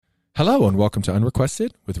Hello and welcome to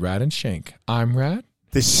Unrequested with Rad and Shank. I'm Rad.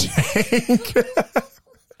 The Shank.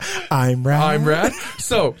 I'm Rad.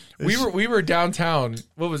 So we were downtown.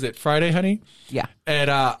 What was it? Friday, honey? Yeah. And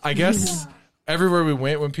I guess everywhere we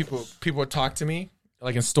went, when people would talk to me,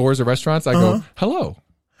 like in stores or restaurants, I go, hello.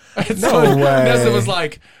 And so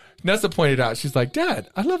way. Nessa pointed out, she's like, Dad,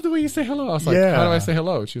 I love the way you say hello. I was like, Yeah. how do I say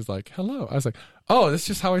hello? She was like, hello. I was like, oh, that's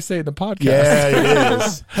just how I say it in the podcast. Yeah, it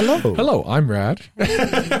is. Hello. Hello, I'm Rad.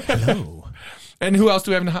 Hello. And who else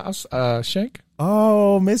do we have in the house? Shank?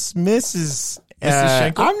 Oh, Mrs.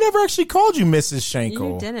 Shankle? I've never actually called you Mrs.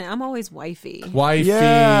 Shankle. You didn't. I'm always wifey. Wifey.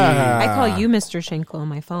 Yeah. I call you Mr. Shankle on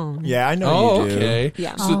my phone. Yeah, I know Oh, you do. okay.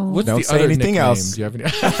 Yeah. So what's Don't the say other anything nickname? else. Do you have any?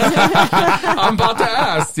 I'm about to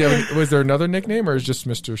ask. Do you have was there another nickname or is just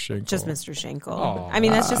Mr. Shankle? Just Mr. Shankle. Aw. I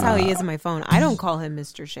mean, that's just how he is on my phone. I don't call him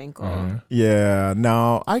Mr. Shankle. Yeah,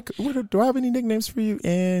 no. Do I have any nicknames for you,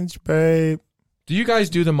 Ange, babe? Do you guys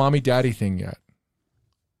do the mommy daddy thing yet?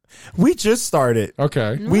 We just started.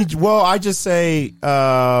 Okay. I just say,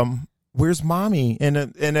 where's mommy? And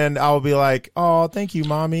then I'll be like, oh, thank you,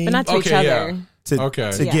 mommy. But not to each Okay, other. yeah.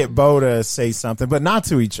 Okay. To Yeah. get Bo to say something, but not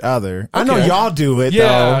to each other. I know Okay. y'all do it,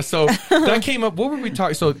 Yeah. though. So that came up. What were we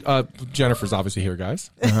talking? So Jennifer's obviously here, guys.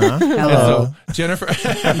 Uh-huh. And Hello. so Jennifer.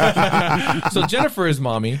 So Jennifer is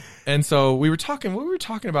mommy, and so we were talking. What were we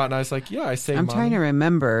talking about? And I was like, yeah, I say. I'm mommy. trying to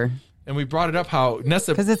remember And we brought it up how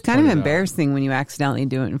Nessa, because it's kind of pointed out. embarrassing when you accidentally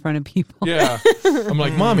do it in front of people. Yeah, I'm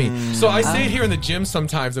like mommy. So I say it here in the gym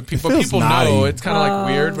sometimes, and people feels naughty. know it's kind of like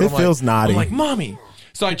weird. but It I'm feels like, naughty. I'm like mommy.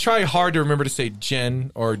 So I try hard to remember to say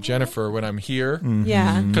Jen or Jennifer when I'm here,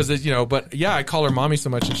 Yeah. because But yeah, I call her mommy so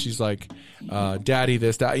much, and she's like, "Daddy,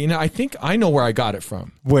 this, that." I think I know where I got it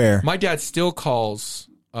from. Where? My dad still calls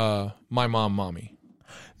my mom mommy.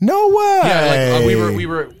 No way. Yeah, like we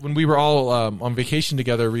were when we were all on vacation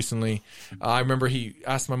together recently. I remember he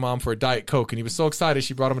asked my mom for a Diet Coke, and he was so excited.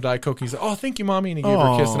 She brought him a Diet Coke, and he said, "Oh, thank you, mommy," and he gave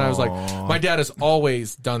her a kiss. And I was like, my dad has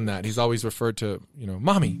always done that. He's always referred to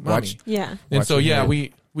mommy. Watch- Yeah. And so Watching yeah, him.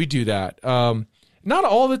 we do that. Not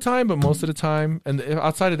all the time, but most of the time. And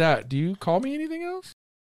outside of that, do you call me anything else?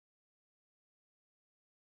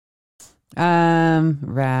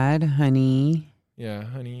 Rad, honey, Yeah,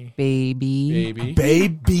 honey, baby, baby,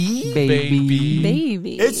 Baby?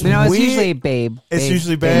 Baby. It's No, it's weird. usually babe. It's Babe.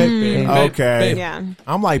 usually babe. Babe. Okay. Babe. Yeah.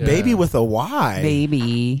 I'm like, Yeah. baby with a Y.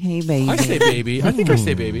 Baby. Hey, baby. I say baby. I think I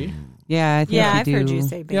say baby. Yeah, I think Yeah, you I've do. heard you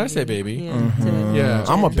say baby. Yeah, I say baby. Yeah. Yeah,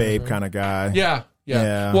 I'm a babe kind of guy. Yeah.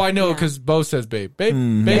 Yeah. Well, I know Yeah. because Bo says babe. Babe.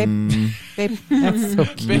 Mm. Babe. Babe, that's so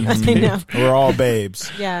cute. I know. We're all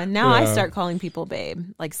babes. Yeah. Now I Yeah. start calling people babe.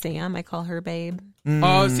 Like Sam, I call her babe.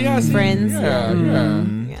 Oh, see, I see. Friends. Yeah,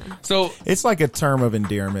 Mm. yeah. Yeah. So, It's like a term of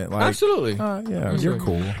endearment. Like, absolutely. yeah, you're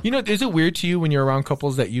cool. Is it weird to you when you're around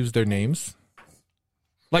couples that use their names?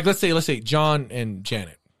 Like, let's say John and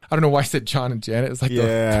Janet. I don't know why I said John and Janet. It's like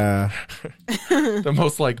Yeah. the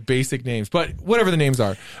most like basic names, but whatever the names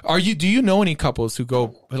are. Do you know any couples who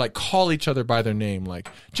go like call each other by their name, like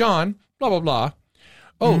John, blah blah blah?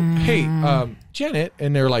 Oh, hey, Janet,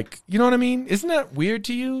 and they're like, you know what I mean? Isn't that weird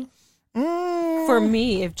to you? For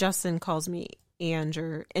me, if Justin calls me Ange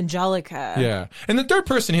or Angelica. Yeah, and the third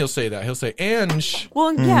person he'll say that he'll say Ange.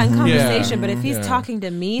 Well, yeah, in conversation. But if he's Yeah. talking to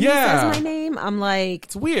me and Yeah. he says my name, I'm like,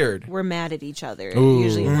 It's weird. we're mad at each other. Ooh.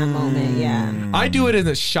 Usually in that moment. Yeah. I do it in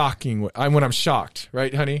a shocking way. When I'm shocked,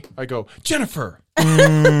 right, honey? I go, Jennifer. Like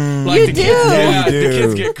You the do. Kids, yeah, You the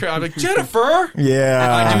kids do. get crazy. I'm like, Jennifer.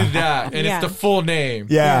 Yeah. I do that, and Yeah. it's the full name.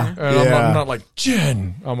 Yeah. And Yeah. I'm not like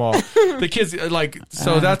Jen. I'm all the kids like.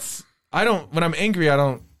 So that's I don't. When I'm angry, I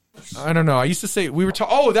don't know. I used to say that's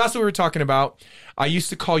what we were talking about. I used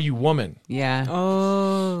to call you woman. Yeah.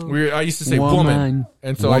 Oh. I used to say woman, Woman.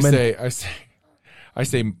 and so Woman. I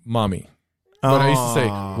say mommy. But I used to say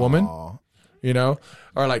woman. Aw.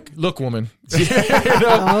 Or like, look, woman.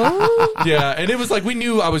 Yeah, and it was like we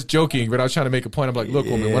knew I was joking, but I was trying to make a point. I'm like, look,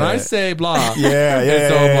 woman. When I say blah, Yeah,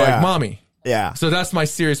 and so I'm yeah. like, mommy. Yeah. So that's my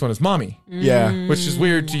serious one is mommy, Yeah. which is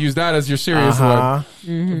weird to use that as your serious Uh-huh.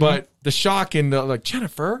 one. But the shock and the like,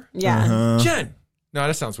 Jennifer, Yeah. Jen. No,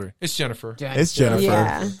 that sounds weird. It's Jennifer. It's Jennifer.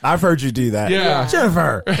 Yeah. I've heard you do that. Yeah.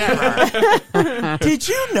 Jennifer. Did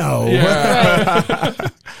you know? Yeah.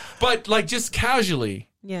 But like just casually,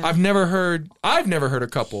 Yeah. I've never heard a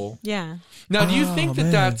couple. Yeah. Now, do you think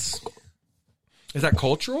man. is that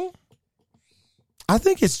cultural? I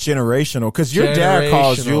think it's generational because your dad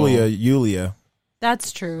calls Generational. Yulia,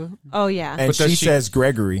 That's true. Oh, yeah. and But does she she- says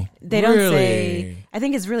Gregory. They don't Really? say. I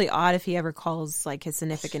think it's really odd if he ever calls like his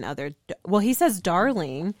significant other. Well, he says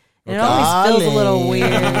darling, And it always feels a little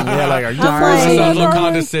weird. Yeah, like, are you I'm crazy? It like- sounds a little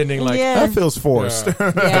condescending. Like, Yeah. That feels forced.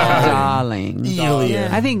 Yeah. Darling. Elia.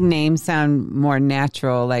 I think names sound more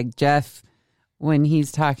natural. Like Jeff, when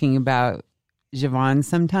he's talking about Javon,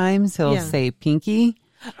 sometimes he'll Yeah. say Pinky.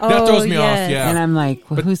 that throws me off. yes. Yeah. And I'm like,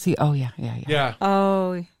 well, who's he? Oh, yeah. yeah.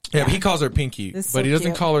 Oh, Yeah. But he calls her Pinky, It's but so he doesn't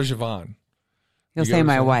cute. call her Javon. He'll You say get what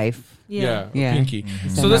my I'm saying? wife. Yeah, Yeah. Pinky. Say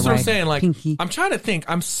So my that's what I'm wife. saying. Like, Pinky. I'm trying to think.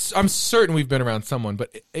 I'm certain we've been around someone,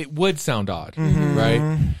 but it would sound odd, Mm-hmm.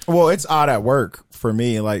 right? Well, it's odd at work for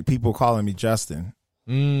me. Like people calling me Justin.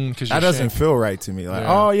 Because That doesn't feel right to me. Like,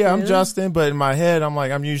 Yeah. oh yeah, I'm Really? Justin, but in my head, I'm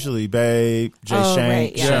like, I'm usually Babe, Jay Oh, Shank,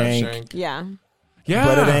 right, yeah. Shank, Shank. yeah. Yeah,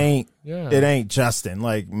 but it ain't. Yeah. It ain't Justin.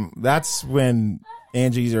 Like that's when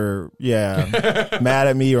Angie's are mad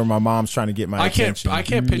at me or my mom's trying to get my attention. I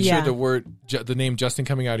can't picture Yeah. the name Justin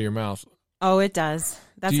coming out of your mouth, Oh, it does.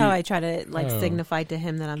 That's Do you- how I try to signify to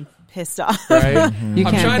him that I'm pissed off. right? You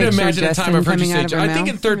I'm can't trying to picture imagine a Justin time I've heard you coming say. out of her I think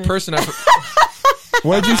in mouth? third person.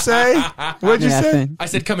 What'd you say? What'd you say? Nothing. I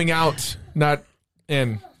said coming out, not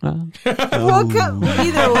in. Well, Well,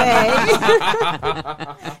 either way,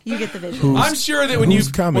 you get the vision. I'm sure that when who's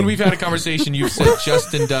coming? we've had a conversation, you've said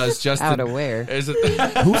Justin does. Justin out of where? Is it?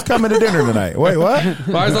 Who's coming to dinner tonight? Wait, what?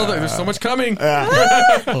 Why is all that? There's so much coming.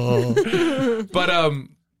 But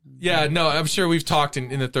yeah, no, I'm sure we've talked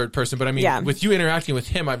in the third person. But I mean, Yeah. with you interacting with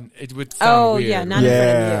him, it would sound Oh, weird. yeah, not in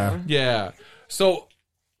front of you. Yeah. So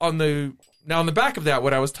on the back of that,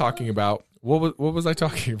 what I was talking about, what was I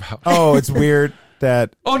talking about? Oh, it's weird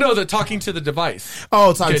that. Oh no, the talking to the device.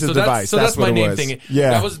 Oh, talking Okay, to so the device. So that's what my it name was. thing.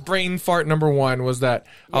 Yeah, That was brain fart number one. Was that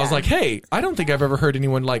I was Yeah. like, hey, I don't think I've ever heard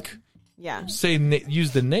anyone like Yeah.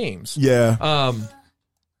 use the names. yeah.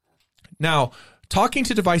 Now talking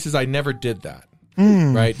to devices, I never did that.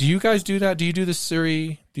 Hmm. Right? Do you guys do that? Do you do the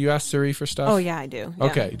Siri? Do you ask Siri for stuff? Oh, yeah, I do. Yeah.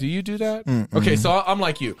 Okay. Do you do that? Okay. So I'm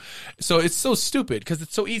like you. So it's so stupid because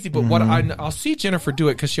it's so easy. But what I'll see Jennifer do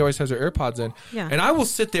it because she always has her AirPods in. Yeah. And I will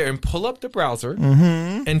sit there and pull up the browser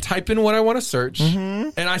and type in what I want to search.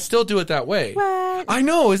 And I still do it that way. What? I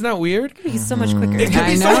know. Isn't that weird? He's so much quicker. It could be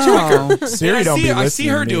I so much know. quicker. Siri And don't be I see listening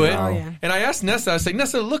her to do me it. now. Oh, yeah. And I asked Nessa, I say,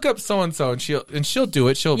 Nessa, look up so-and-so. And she'll do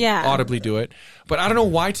it. She'll Yeah. audibly do it. But I don't know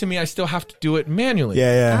why to me I still have to do it manually.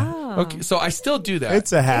 Yeah. Oh. Okay. So I still do that.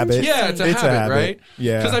 It's a habit. Yeah, it's a habit, right?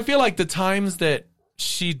 Yeah. Because I feel like the times that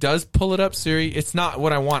she does pull it up, Siri, it's not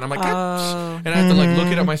what I want. I'm like, Oh. and I have to like look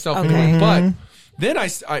it up myself Okay. anyway. But then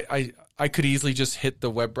I could easily just hit the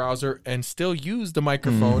web browser and still use the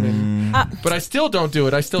microphone, and but I still don't do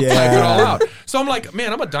it. I still type it all Yeah. out. So I'm like,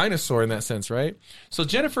 man, I'm a dinosaur in that sense, right? So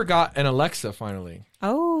Jennifer got an Alexa finally.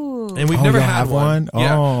 Oh. And we've Oh, never you had have one. one?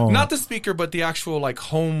 Yeah, Oh. not the speaker, but the actual like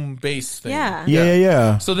home base thing. Yeah.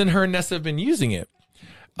 Yeah. So then her and Nessa have been using it.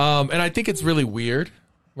 And I think it's really weird,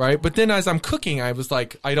 right? But then as I'm cooking, I was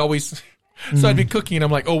like, I'd be cooking and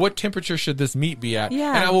I'm like, oh, what temperature should this meat be at?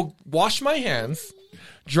 Yeah. And I will wash my hands,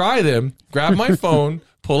 dry them, grab my phone,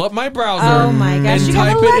 pull up my browser, Oh my gosh, and you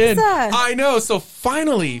got type it in. Alexa. I know. So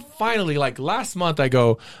finally, like last month, I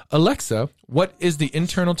go, Alexa, what is the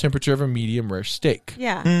internal temperature of a medium rare steak?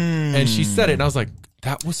 Yeah. And she said it, and I was like,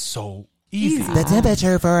 that was so easy. Easy.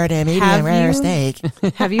 temperature for the Have you- steak.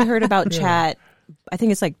 Have you heard about chat? I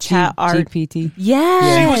think it's like chat art. GPT.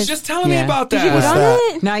 Yes. She was just telling me Yeah. about Did you that. What's get on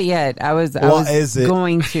that? it? Not yet. I was What is it?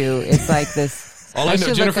 going to. It's like this. All I know,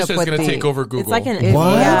 should Jennifer look up says it's what going to the- take over Google. It's like an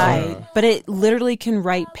What? AI, but it literally can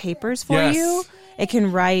write papers for Yes. you. It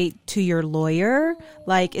can write to your lawyer.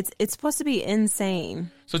 Like it's supposed to be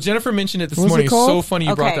insane. So Jennifer mentioned it this What's it morning. It's so called? funny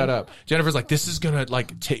you brought Okay. that up. Jennifer's like, this is gonna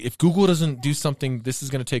like if Google doesn't do something, this is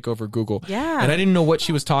gonna take over Google. Yeah. And I didn't know what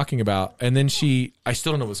she was talking about. And then I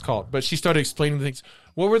still don't know what it's called, but she started explaining the things.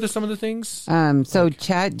 What were some of the things? So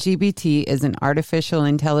ChatGPT is an artificial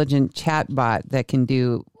intelligent chatbot that can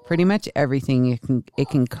do pretty much everything. It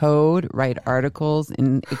can code, write articles,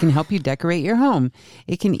 and it can help you decorate your home.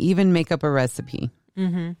 It can even make up a recipe.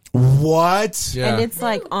 What? Yeah. And it's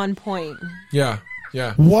like on point. Yeah.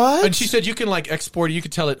 Yeah. What? And she said you can like export it. You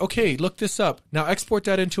could tell it, okay, look this up. Now export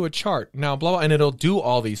that into a chart. Now blah, blah, and it'll do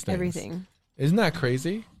all these things. Everything. Isn't that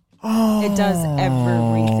crazy? It does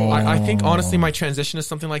everything. I think honestly my transition to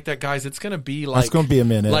something like that, guys, it's gonna be like That's gonna be a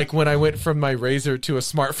minute. Like when I went from my Razor to a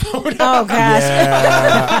smartphone. Oh gosh.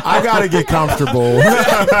 Yeah, I gotta get comfortable.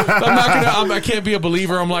 I can't be a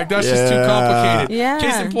believer. I'm like, that's just too Yeah. complicated. Yeah.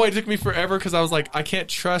 Case in point, it took me forever because I was like, I can't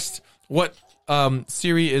trust what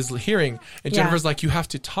Siri is hearing. And Yeah. Jennifer's like, you have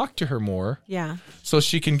to talk to her more Yeah. so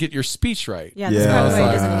she can get your speech right. Yeah. This Yeah. probably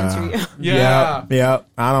Like- doesn't answer you. Yeah. Yeah.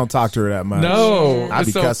 I don't talk to her that much. No, I'd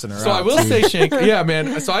be so, cussing her So out, I will too. say, Shank. Yeah,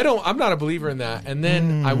 man. So I'm not a believer in that. And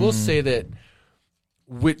then I will say that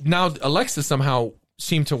with now Alexa somehow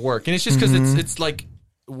seem to work. And it's just because it's like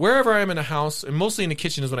wherever I am in a house, and mostly in the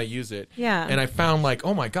kitchen is when I use it. Yeah. And I found like,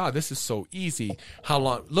 oh my God, this is so easy. How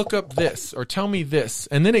long? Look up this or tell me this.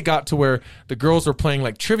 And then it got to where the girls were playing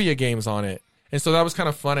like trivia games on it. And so that was kind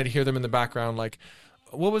of fun. I'd hear them in the background like,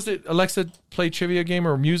 what was it? Alexa play trivia game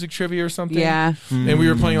or music trivia or something? Yeah. And we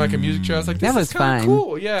were playing like a music trivia. I was like, this That was is kind of fun.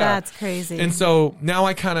 cool. Yeah. That's crazy. And so now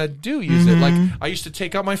I kind of do use it. Like I used to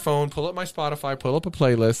take out my phone, pull up my Spotify, pull up a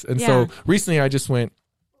playlist. And so Yeah. recently I just went,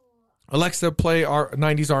 Alexa, play our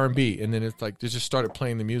 90s R&B. And then it's like, they just started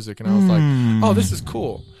playing the music. And I was like, oh, this is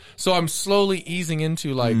cool. So I'm slowly easing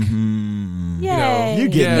into like, Yay. You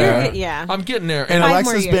get yeah, there. Yeah. I'm getting there. And 5 more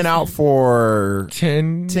Alexa's years. been out for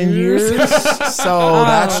 10 10 years. So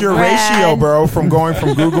that's your man. ratio, bro, from going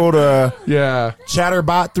from Google to Yeah.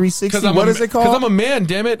 Chatterbot 360. Because What is it called? Because I'm a man,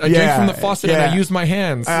 damn it. I drink Yeah, from the faucet and yeah. I use my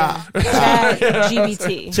hands.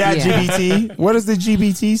 GBT. Chat Yeah. GBT. What does the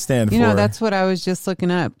GBT stand for? You know, that's what I was just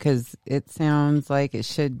looking up because it sounds like it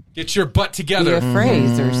should Get your butt be together. a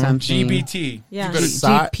phrase or something. GBT. Yeah. You better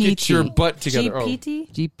GPT. get your butt together. Oh.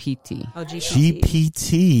 GPT? GPT. Oh, GPT.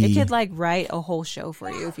 GPT. It could like write a whole show for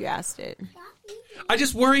you if you asked it. I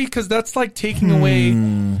just worry because that's like taking away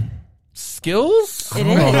skills. It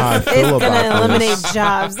don't know how I is. feel It's about going to this. eliminate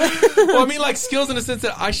jobs. Well, I mean, like skills in the sense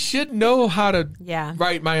that I should know how to Yeah.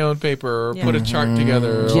 write my own paper or Yeah. put a chart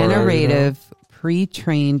together. or, Generative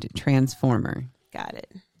pre-trained transformer. Got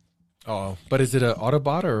it. Oh, but is it an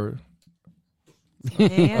Autobot or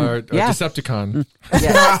Yeah. or Yeah. Decepticon?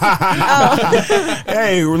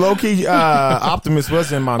 Hey, low key, Optimus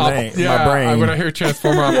was in my name, Yeah, my brain. when I hear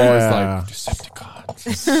Transformer, I'm Yeah. always like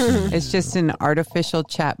Decepticons. It's just an artificial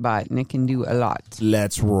chatbot and it can do a lot.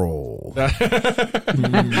 Let's roll. That's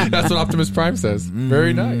what Optimus Prime says.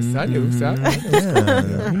 Very nice. I knew. I knew.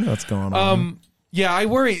 Yeah, you know what's going on. Yeah, I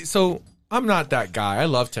worry. So I'm not that guy. I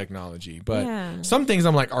love technology, but Yeah. some things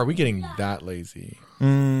I'm like, are we getting that lazy?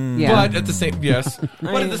 Yeah. But at the same, yes.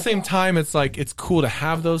 But at the same time, it's like it's cool to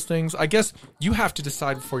have those things. I guess you have to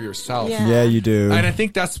decide for yourself. Yeah. Yeah, you do. And I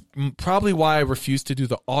think that's probably why I refuse to do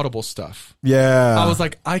the Audible stuff. Yeah. I was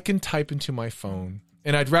like, I can type into my phone,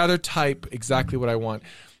 and I'd rather type exactly what I want.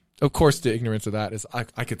 Of course, the ignorance of that is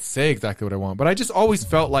I could say exactly what I want, but I just always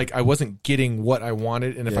felt like I wasn't getting what I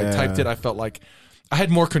wanted, and if I Yeah. typed it, I felt like I had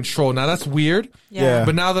more control. Now that's weird, Yeah.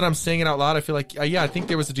 but now that I'm saying it out loud, I feel like yeah, I think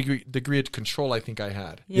there was a degree of control I think I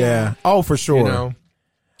had, yeah. Oh, for sure. you know,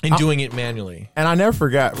 in doing it manually. And I'll never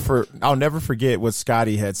forget what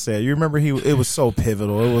Scotty had said. You remember it was so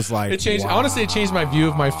pivotal. It was like It changed. wow. Honestly, it changed my view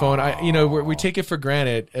of my phone. We take it for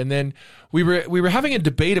granted, and then we were having a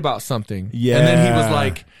debate about something. Yeah. And then he was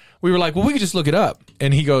like, we were like, well, we could just look it up.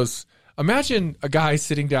 And he goes, imagine a guy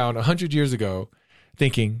sitting down 100 years ago,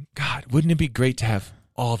 thinking, God, wouldn't it be great to have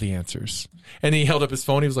all the answers? And he held up his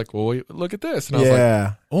phone. He was like, well, wait, look at this. And I was Yeah.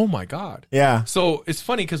 like, oh my God. Yeah. So it's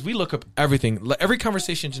funny because we look up everything. Every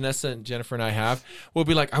conversation Janessa and Jennifer and I have, we'll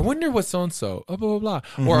be like, I wonder what so-and-so, blah, blah, blah.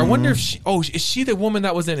 Or I wonder if is she the woman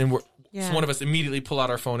that was in? And Yeah. one of us immediately pull out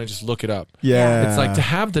our phone and just look it up. Yeah. It's like to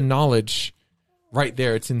have the knowledge right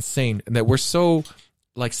there. It's insane. And that we're so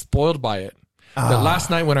like spoiled by it. That last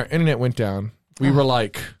night when our internet went down, we were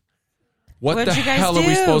like, what What'd the you guys hell are we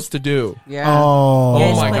do? supposed to do? Yeah. Oh, Oh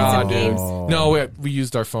guys my played God, some dude. games? No, we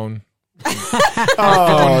used our phone.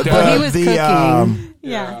 oh, Well, he was cooking.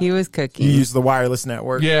 Yeah. He was cooking. you use the wireless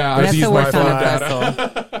network. Yeah, I Nessa used my worked on phone a data.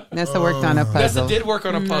 puzzle. Nessa worked on a Nessa puzzle. did work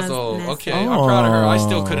on a puzzle. Nessa. Okay, I'm proud of her. I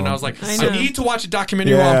still couldn't. I was like, I I, know. need to watch a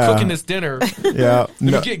documentary while Yeah. I'm cooking this dinner. Yeah.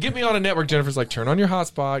 No, Get me on a network. Jennifer's like, turn on your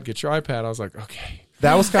hotspot, get your iPad. I was like, okay.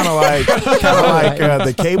 that was kind of like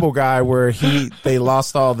the cable guy where they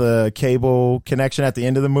lost all the cable connection at the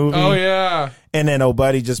end of the movie. Oh yeah. And then old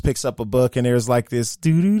buddy just picks up a book and there's like this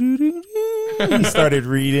doo doo doo doo. He started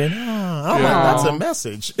reading. I'm like, that's a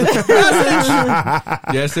message.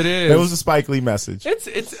 Yes, it is. It was a Spike Lee message.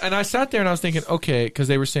 It's and I sat there and I was thinking, okay, because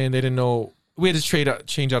they were saying they didn't know. We had to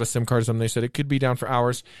change out a SIM card or something. They said it could be down for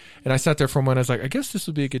hours. And I sat there for a moment. I was like, I guess this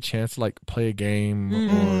would be a good chance to like play a game.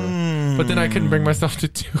 But then I couldn't bring myself to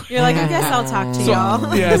do it. You're like, I guess I'll talk to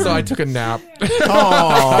y'all. Yeah, so I took a nap.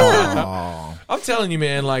 Oh. I'm telling you,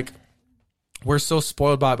 man, like we're so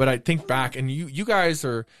spoiled by it. But I think back and you guys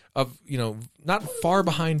are not far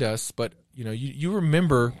behind us, but you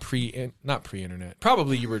remember not pre-internet.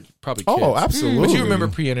 Probably you were kids. Oh, absolutely. But you remember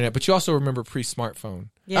pre-internet, but you also remember pre-smartphone.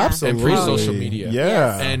 Yeah. Absolutely. And pre-social media.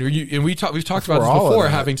 Yeah. And we've talked about Before this all of before,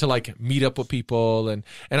 that. having to like meet up with people, and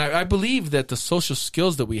I believe that the social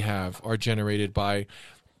skills that we have are generated by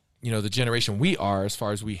the generation we are, as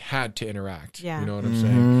far as we had to interact. Yeah. You know what I'm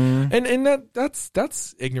saying? And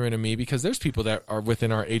that's ignorant of me, because there's people that are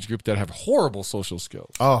within our age group that have horrible social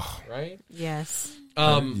skills. Oh, Right? Yes.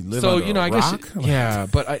 You live So under a I guess rock? yeah,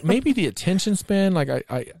 but maybe the attention span. Like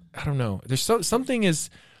I don't know. There's something is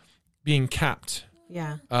being capped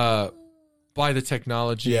Yeah. by the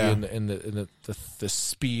technology Yeah. and the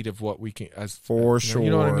speed of what we can as For you sure.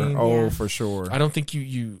 know what I mean? Oh, Yeah. for sure. I don't think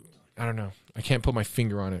you I don't know. I can't put my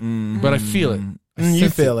finger on it, but I feel it. I You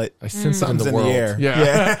sense feel it. I sense it in Something's the in world. the air.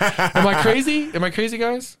 Yeah. Am I crazy? Am I crazy,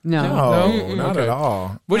 guys? No. No, not Okay. at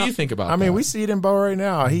all. What do you think about I mean, that? we see it in Bo right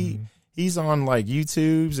now. He's on like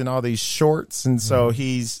YouTubes and all these shorts, and so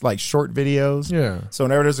he's like short videos. Yeah. So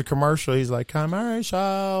whenever there's a commercial, he's like,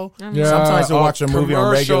 commercial. Yeah. Sometimes we'll Oh, watch a movie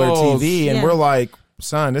on regular commercials. TV, and Yeah. we're like,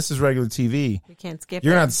 son, this is regular TV. You can't skip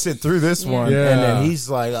You're it. going to have to sit through this one. Yeah. And then he's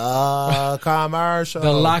like, commercial.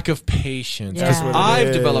 The lack of patience. Yeah. 'Cause That's what it I've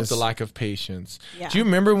is. developed a lack of patience. Yeah. Do you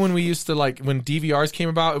remember when we used to when DVRs came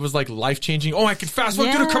about? It was like life changing. Oh, I could fast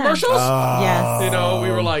forward through the Yeah. commercials. Yes. You know,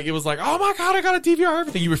 it was like, oh my god, I got a DVR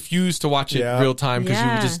everything. You refused to watch it Yeah. real time because you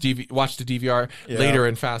Yeah. would just watch the DVR Yeah. later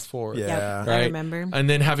and fast forward. Yeah. Yep, Right. I remember. And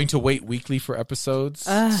then having to wait weekly for episodes.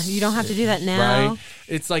 You don't have to do that now. Right.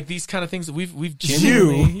 It's like these kind of things that we've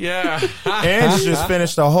genuinely, yeah. And she just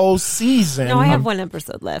finished the whole season. No, I have one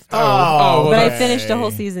episode left. Oh, But I okay. finished the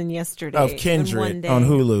whole season yesterday. Of in one Kindred day. on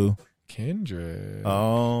Hulu. Kindred.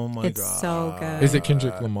 Oh, my It's God. so good. Is it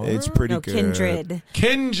Kendrick Lamar? It's pretty No, good. Kindred.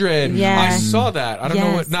 Kindred. Yeah. I saw that. I don't know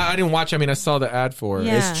Yes. what. No, I didn't watch. I mean, I saw the ad for it.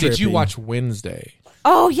 Yeah. It's Did you trippy. watch Wednesday?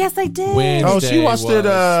 Oh, yes, I did. Oh, she watched it was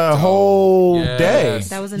a whole dope. day. Yes.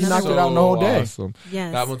 That was You another knocked one. it out in the whole day. Awesome.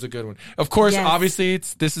 Yes. That one's a good one. Of course, Yes. obviously,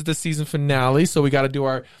 this is the season finale, so we got to do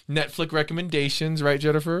our Netflix recommendations, right,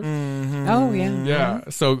 Jennifer? Oh, yeah. Yeah.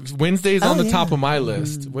 So Wednesday's on the yeah. top of my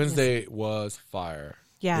list. Wednesday was fire.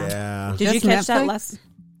 Yeah. Yeah. Did you Just catch that Netflix? last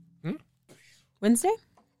Wednesday?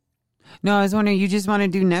 No, I was wondering, you just want to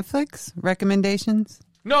do Netflix recommendations?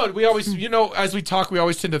 No, we always, as we talk, we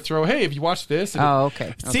always tend to throw, hey, have you watched this? And Oh,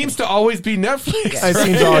 okay. it seems to always be Netflix. It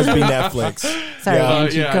seems to always be Netflix. Sorry, Yeah.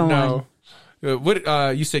 Angie, go on.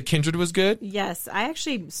 What you said? Kindred was good. Yes. I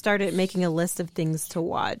actually started making a list of things to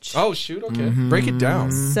watch. Oh shoot! Okay, break it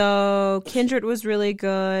down. So Kindred was really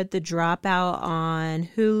good. The Dropout on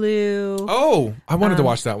Hulu. Oh, I wanted to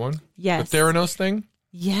watch that one. Yes. The Theranos thing.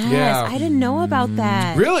 Yes. Yeah. I didn't know about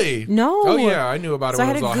that. Really? No. Oh yeah, I knew about it So I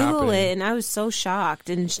when had it to was all Google happening. it, and I was so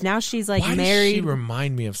shocked. And now she's like Why married. does she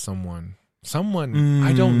remind me of someone? Someone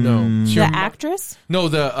I don't know. She the remi- actress? No,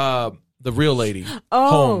 the real lady. Oh.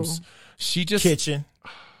 Holmes. She just Kitchen.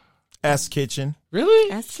 S Kitchen.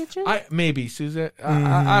 really. S Kitchen? Maybe Susan.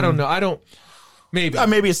 I don't know. I don't. Maybe.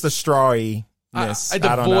 Maybe it's the strawy. the I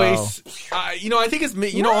don't voice. I think it's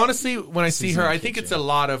me. Honestly, when I see her, I think it's a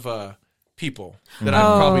lot of people that I've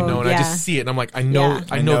probably known. I yeah. just see it, and I'm like, I know, Yeah.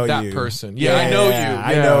 I know that you. person. Yeah, I know you.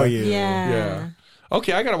 I Yeah. know you. yeah. Yeah.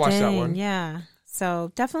 Okay, I gotta watch that Dang, one. Yeah.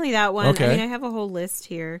 So definitely that one. Okay. I mean, I have a whole list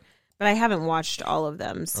here, but I haven't watched all of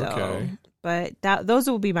them. So, Okay. but those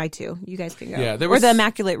will be my two. You guys can go. Yeah, there or was- the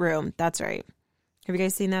Immaculate Room. That's right. Have you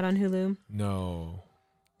guys seen that on Hulu? No.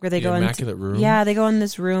 Where they The go Immaculate into, Room? Yeah, they go in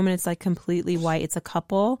this room and it's like completely white. It's a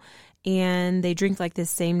couple. And they drink like this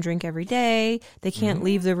same drink every day. They can't Mm-hmm.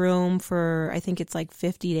 leave the room for, I think it's like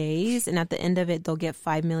 50 days. And at the end of it, they'll get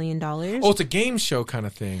 $5 million. Oh, it's a game show kind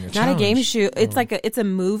of thing. Not a game challenge. show. It's like it's a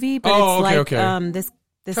movie, but Oh, it's okay, like okay.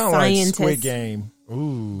 this Kind of like scientist. Squid Game.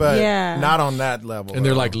 Ooh. But Yeah. not on that level. And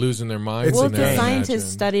they're though. like losing their minds. It's Well, in a it's a there, I game. scientist imagine.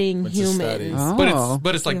 studying It's a study. humans. Oh.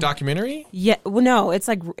 But it's like documentary. Yeah, well, no, it's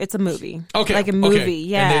like it's a movie. Okay, like a movie. okay.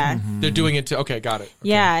 Yeah, And they're doing it to. Okay, got it. Okay.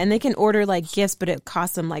 yeah, and they can order like gifts, but it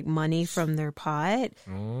costs them like money from their pot.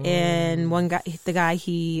 Oh. And one guy, the guy,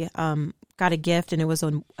 he got a gift, and it was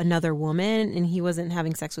another woman, and he wasn't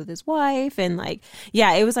having sex with his wife, and like,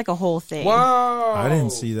 yeah, it was like a whole thing. Wow. I didn't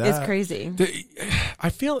see that. It's crazy. I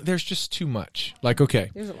feel there's just too much. Like, okay,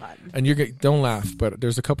 There's a lot. and don't laugh, but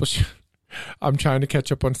there's a couple. I'm trying to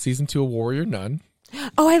catch up on season 2 of Warrior Nun.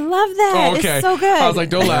 Oh, I love that. Oh, okay. It's so good. I was like,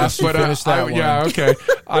 don't laugh, she but finished that one. yeah, okay.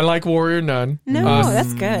 I like Warrior Nun. no,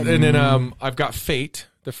 that's good. And then I've got Fate,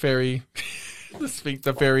 the fairy,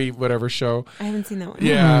 the fairy whatever show. I haven't seen that one.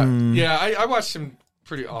 Yeah, yeah. I watched some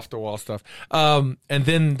pretty off the wall stuff. And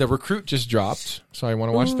then The Recruit just dropped, so I want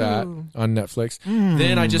to watch that on Netflix.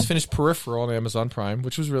 Then I just finished Peripheral on Amazon Prime,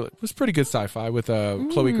 which was pretty good sci-fi with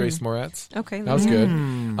Chloe Grace Moretz. Okay, That was good.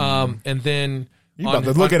 And then You about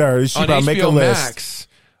to look at her. She on about to make a HBO list. Max,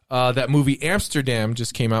 that movie Amsterdam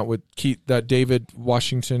just came out with David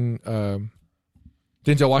Washington,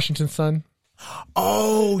 Denzel Washington's son.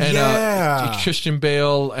 Oh, And yeah. Christian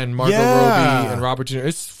Bale and Margot Yeah. Robbie and Robert De Niro.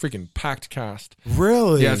 It's freaking packed cast.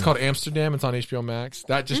 Really? Yeah, it's called Amsterdam. It's on HBO Max.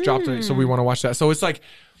 That just dropped, so we want to watch that. So it's like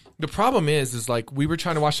the problem is like we were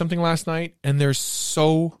trying to watch something last night, and there's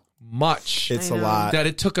so much. It's a I know. lot. That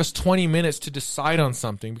it took us 20 minutes to decide on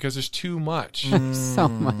something because there's too much. So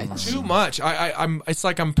much. Too much. I'm. It's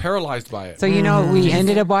like I'm paralyzed by it. So you know what we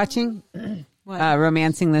ended up watching? What?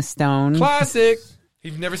 Romancing the Stone Classic.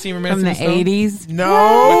 You've never seen from Romancing the Stone? 80s.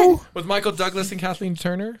 No. With Michael Douglas and Kathleen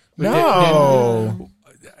Turner? No.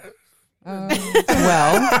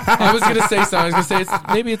 Well, I was gonna say something. I was gonna say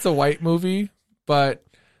maybe it's a white movie, but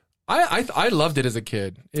I loved it as a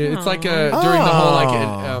kid. It's like during the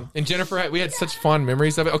whole and Jennifer, we had such fond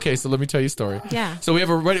memories of it. Okay, so let me tell you a story. Yeah. So we have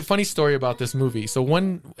a really funny story about this movie. So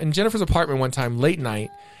in Jennifer's apartment one time late night,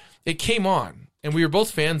 it came on, and we were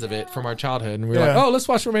both fans of it from our childhood, and we were like, oh, let's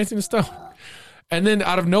watch Romancing the Stone. And then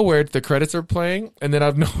out of nowhere, the credits are playing, and then out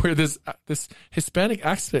of nowhere, this Hispanic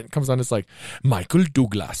accent comes on. It's like Michael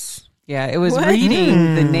Douglas. yeah, it was What?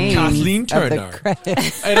 reading the names Kathleen of Turner. the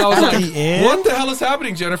credits. And I was like, the end? what the hell is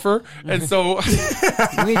happening, Jennifer? And so We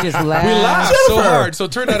just we laughed. laughed so Jennifer. hard. So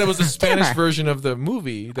it turned out it was a Spanish version of the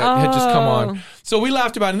movie that had just come on. So we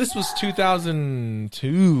laughed about it. And this was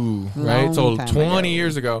 2002, right? Long So time 20 ago.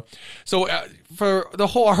 years ago. So for our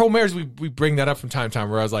whole marriage, we bring that up from time to time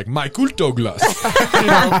where I was like, Michael Douglas. You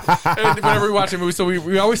know? And whenever we watch a movie. So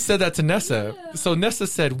we always said that to Nessa. So Nessa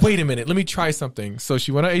said, wait a minute, let me try something. So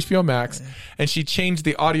she went on HBO Max and she changed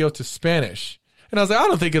the audio to Spanish. And I was like, I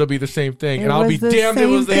don't think it'll be the same thing. It and I'll be was the damned it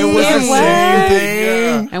was the same It was the thing. same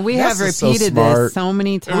thing. And we That's have just so repeated smart. this so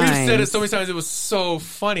many And times. we've said it so many times. It was so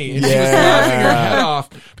funny. And she was Yeah. laughing her head off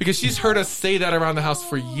because she's heard us say that around the house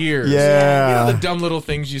for years. Yeah. You know, the dumb little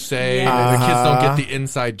things you say, and the kids don't get the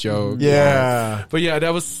inside joke. Yeah. But yeah,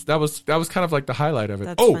 that was kind of like the highlight of it.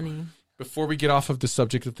 That's Oh, funny. before we get off of the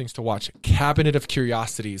subject of things to watch, Cabinet of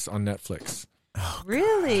Curiosities on Netflix.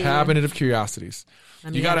 Really? Cabinet of Curiosities.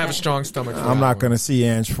 You got to have a strong stomach. For I'm not going to see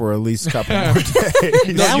Ange for at least a couple more days. That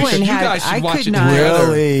you one should- you had, guys should I watch could it not. together.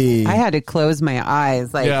 Really? I had to close my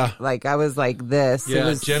eyes, like Yeah. like I was like this. It Yeah,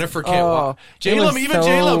 was, Jennifer can't watch. it was Jalem, even so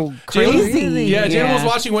Jalem. crazy. Yeah, Jalem was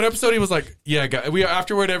watching one episode. He was like, "Yeah, guys." We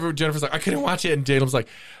afterward, Jennifer's like, "I couldn't watch it," and Jalem's like,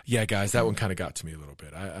 "Yeah, guys, that one kind of got to me a little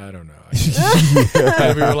bit. I don't know."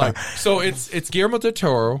 And we were like, "So it's Guillermo del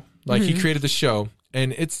Toro. Like he created the show."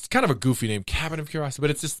 And it's kind of a goofy name, Cabinet of Curiosity, but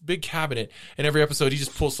it's this big cabinet. And every episode, he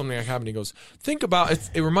just pulls something out of the cabinet. He goes, think about it.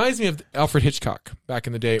 It reminds me of Alfred Hitchcock back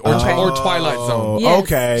in the day, or Twilight Zone. Yes.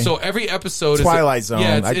 Okay. So every episode Twilight is Zone.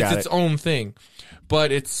 Yeah, I it's got its it. own thing.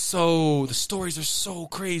 But the stories are so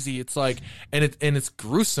crazy. It's like, and it's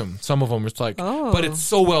gruesome. Some of them, it's like, but it's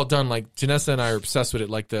so well done. Like Janessa and I are obsessed with it.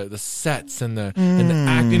 Like the sets and the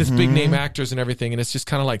acting, it's big name actors and everything. And it's just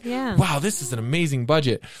kind of like, wow, this is an amazing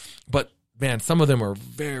budget. But man, some of them are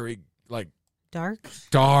very like Dark?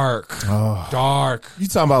 dark. You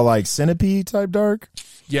talking about like Centipede type dark?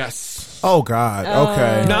 Yes. Oh God.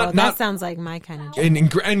 Okay. Not- that sounds like my kind of. And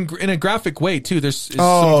in a graphic way too. There's that's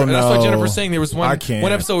no. what Jennifer's saying. There was I one can't.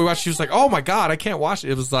 episode we watched. She was like, "Oh my God, I can't watch it."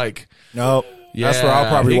 It was like, Nope. That's where I'll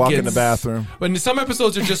probably it walk in the gets- bathroom. But some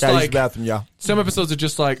episodes are just Gotta use like the bathroom, y'all. some episodes are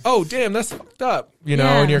just like, oh damn, that's fucked up, you know,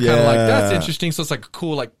 Yeah. and you're kind of like, that's Yeah. interesting. So it's like a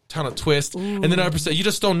cool like ton of twist, and then another episode you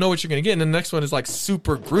just don't know what you're gonna get, and then the next one is like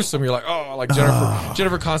super gruesome. You're like, oh, like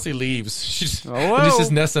Jennifer constantly leaves. She's it's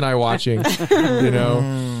just Ness and I watching, you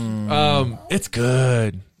know. It's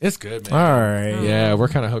good. It's good, man. All right. Yeah, we're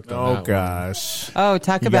kind of hooked on Oh that one. gosh. Oh,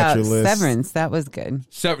 talk You got about your list. Severance. That was good.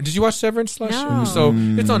 Did you watch Severance last year? No. So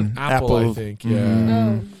it's on Apple, I Apple. think.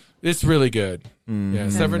 Yeah, it's really good. Yeah,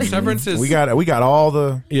 Severance is We got all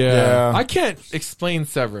the I can't explain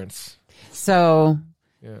Severance. So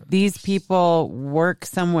Yeah. these people work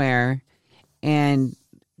somewhere, and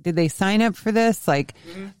did they sign up for this? Like,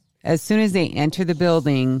 as soon as they enter the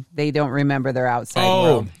building, they don't remember their outside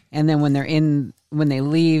world, and then when they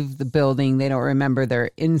leave the building, they don't remember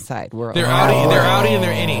their inside world. They're outie, and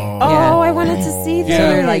they're innie. Oh, I wanted to see that. Yeah,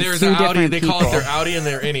 they're like there's two an outie. different They call it people. their outie and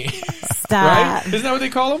their innie. Stop. Right? Isn't that what they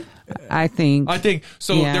call them? I think. I think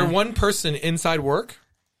so. Yeah. They're one person inside work,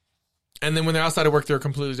 and then when they're outside of work, they're a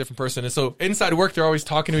completely different person. And so inside work, they're always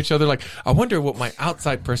talking to each other. Like, I wonder what my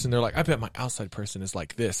outside person. They're like, I bet my outside person is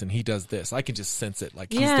like this, and he does this. I can just sense it.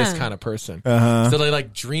 Like he's this kind of person. So they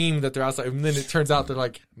like dream that they're outside, and then it turns out they're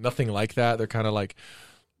like nothing like that. They're kind of like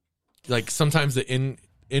sometimes the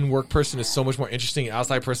in work person is so much more interesting.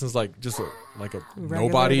 Outside person is like just like a Regular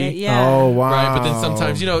nobody. day. Yeah. Oh wow. Right, but then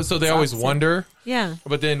sometimes so they always opposite. wonder. Yeah.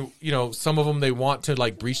 But then some of them they want to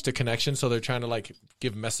like breach the connection, so they're trying to like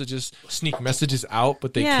give messages, sneak messages out,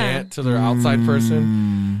 but they Yeah. can't to their outside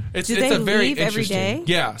person. It's Do it's they a very leave every interesting.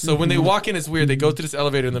 day? Yeah. So when they walk in, it's weird. They go through this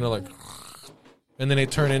elevator and then they're like, and then they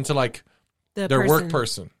turn into like The their work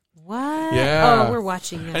person. What? Yeah. Oh, we're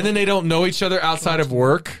watching now. And then they don't know each other outside of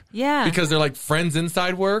work yeah. because they're like friends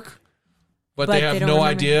inside work. but they have don't no remember.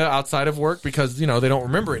 idea outside of work because they don't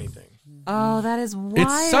remember anything. Oh, that is wild.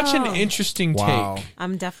 It's such an interesting Wow. take.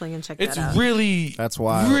 I'm definitely gonna check It's that out. really That's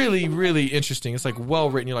wild. really, really interesting. It's like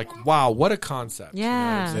well written. You're like, wow, what a concept. You know what I'm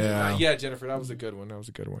Yeah. saying? Yeah. Yeah, Jennifer, that was a good one. That was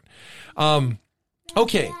a good one.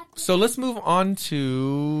 Okay, so let's move on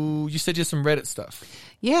to. You said you had some Reddit stuff.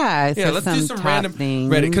 Yeah. Yeah, so let's do some top random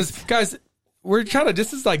things. Reddit because guys, we're kind of.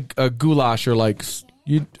 This is like a goulash or like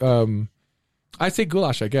you. I'd say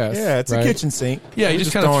goulash, I guess. Yeah, it's right? a kitchen sink. Yeah, you're We're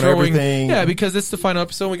just kind of throwing everything. Yeah, because it's the final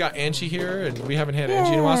episode. We got Angie here, and we haven't had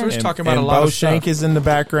Angie in a while, so we're just And, talking about and a lot Bo of stuff. Shank is in the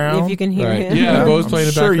background. If you can hear Right. him. Yeah, Bo's playing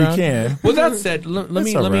in the sure background. you can. Well, that said, let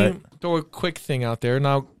me all right. throw a quick thing out there.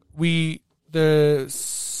 Now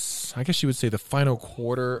I guess you would say the final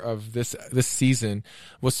quarter of this season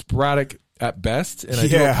was sporadic at best, and I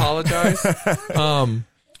do Yeah. apologize.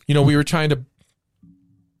 We were trying to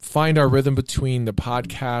find our rhythm between the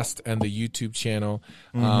podcast and the YouTube channel.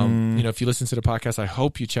 If you listen to the podcast, I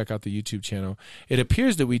hope you check out the YouTube channel. It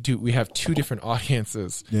appears that we have two different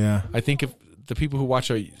audiences. Yeah. I think if the people who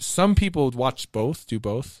watch some people watch both, do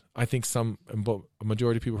both. I think a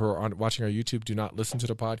majority of people who are watching our YouTube do not listen to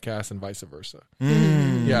the podcast and vice versa.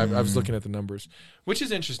 Yeah, I was looking at the numbers, which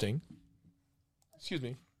is interesting. Excuse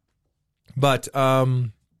me. But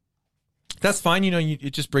that's fine.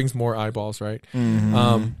 It just brings more eyeballs, right?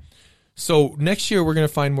 So next year we're going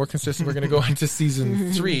to find more consistent. We're going to go into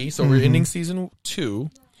season 3. So we're ending season 2.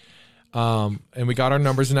 And we got our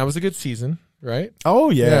numbers, and that was a good season, right? Oh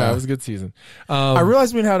yeah, it was a good season. I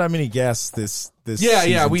realized we didn't have that many guests this Yeah,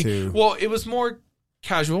 season 2. Well, it was more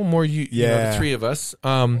casual, more the three of us.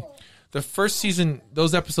 The first season,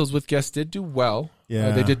 those episodes with guests did do well.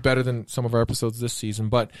 Yeah. They did better than some of our episodes this season.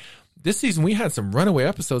 But this season, we had some runaway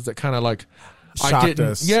episodes that kind of like Shocked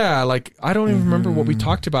us. Yeah, like I don't even remember what we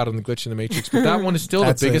talked about on the Glitch in the Matrix, but that one is still the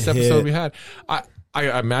That's a biggest hit. episode we had.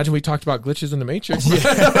 I imagine we talked about glitches in the Matrix. You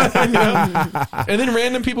know? And then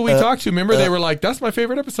random people we talked to, remember, they were like, that's my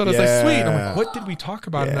favorite episode. I was like, sweet. And I'm like, what did we talk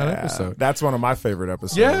about in that episode? That's one of my favorite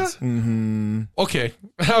episodes. Yeah? Okay.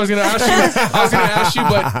 I was going to ask you,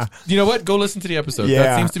 but you know what? Go listen to the episode. That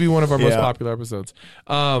Yeah. seems to be one of our most Yeah. popular episodes.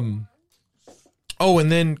 And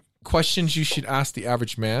then questions you should ask the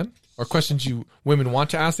average man, or questions women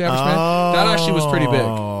want to ask the average man. That actually was pretty big.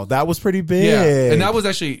 Oh, that was pretty big. Yeah. And that was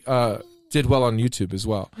actually, did well on YouTube as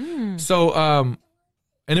well. So, and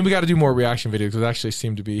then we got to do more reaction videos because it actually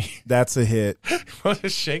seemed to be That's a hit.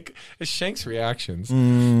 it's Shank's reactions.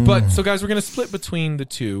 But so guys, we're going to split between the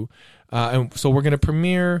two. And so we're going to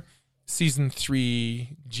premiere season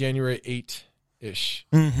 3 January 8-ish.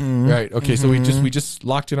 Right. Okay. So we just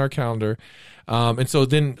locked in our calendar. And so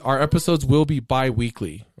then our episodes will be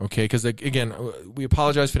bi-weekly. Okay. Because again, we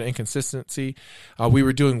apologize for the inconsistency. We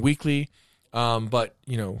were doing weekly, but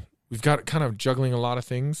we've got kind of juggling a lot of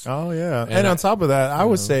things. Oh yeah. And on top of that, I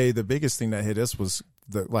would say the biggest thing that hit us was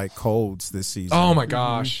the colds this season. Oh my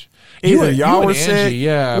gosh! Either You y'all and were Angie, sick.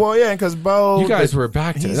 yeah. Well, yeah, because Bo, You guys were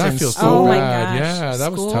back to he's that. in Feels so school. Oh my bad. gosh. Yeah,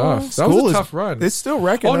 that was School? tough. That School was a is- tough run. It's still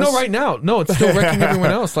wrecking us. no, right now, no, it's still wrecking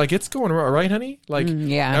everyone else. Like it's going right, honey. Like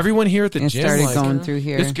yeah. everyone here at the It gym, started like, going through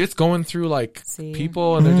here. It's going through like See.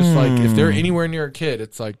 people, and they're just like if they're anywhere near a kid,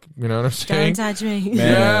 it's like you know what I'm saying. Don't touch me. Man.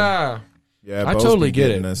 Yeah, Yeah, I Bo's totally been get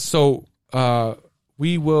getting it. us. So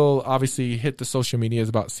we will obviously hit the social medias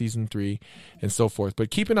about season 3 and so forth. But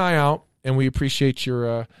keep an eye out, and we appreciate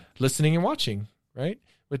your listening and watching. Right.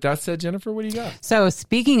 With that said, Jennifer, what do you got? So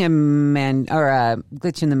speaking of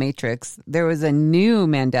Glitch in the Matrix, there was a new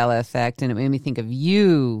Mandela effect, and it made me think of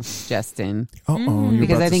you, Justin, Uh-oh, you're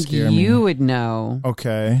because about I to think scare me. you would know.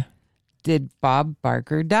 Okay. Did Bob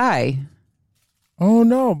Barker die? Oh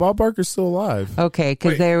no, Bob Barker's still alive. Okay,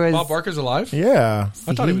 because Wait, there was. Bob Barker's alive? Yeah.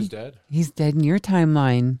 I thought he was dead. He's dead in your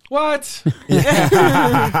timeline. What?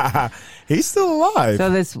 He's still alive. So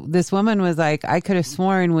this woman was like, I could have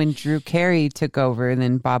sworn when Drew Carey took over, and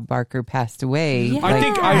then Bob Barker passed away. Yeah. I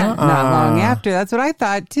think I. Not long after. That's what I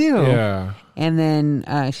thought too. Yeah. And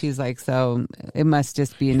then she's like, so it must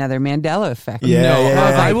just be another Mandela effect. Yeah, No,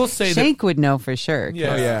 yeah. I will say that. Shank would know for sure. 'cause,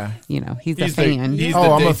 Yeah. Oh, yeah. You know, he's a He's fan. the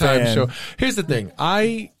Oh, I'm a daytime fan. show. Here's the thing.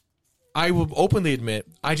 I will openly admit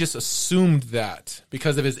I just assumed that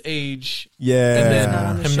because of his age Yeah. and then Not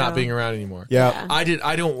on the him not show. being around anymore. Yeah. I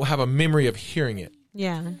don't have a memory of hearing it.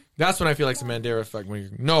 Yeah. That's when I feel like it's a Mandela effect.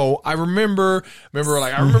 When I remember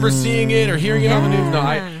seeing it or hearing it on the news. No,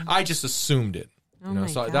 I just assumed it. You know, my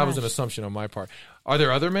so that was an gosh. assumption on my part. Are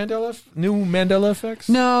there other new Mandela effects?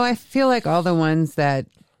 No, I feel like all the ones that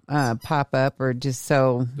pop up are just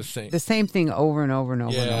so The same thing over and over and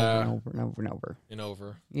over Yeah. and over and over and over. and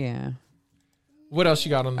over. Yeah. What else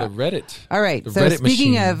you got on the Reddit? All right. The So Reddit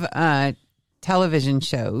speaking machine. of television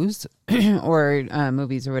shows or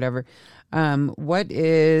movies or whatever, what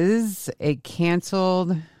is a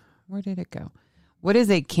canceled? Where did it go? What is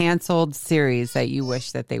a canceled series that you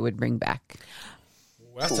wish that they would bring back?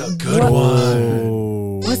 That's a good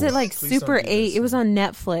one. Was it like Please Super don't do 8? this. It was on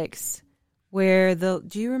Netflix. Where do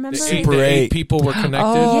you remember? The Super eight 8 people were connected.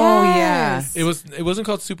 Oh Yes. yeah. It wasn't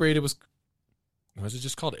called Super 8. It was it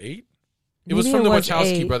just called 8? It was Maybe from the it was Wachowski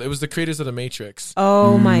 8. brothers. It was the creators of the Matrix.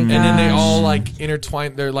 Oh my god! And then they all like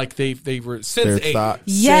intertwined. They're like they were since Their 8. thoughts.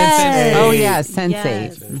 Yes. Oh yeah, Sense8.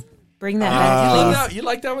 Yes. Bring that You back, love please. that? You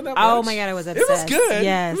like that one that much? Oh my god, I was obsessed. It was good.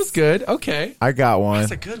 Yes. It was good. Okay. I got one.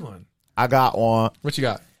 That's a good one. I got one. What you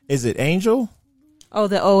got? Is it Angel? Oh,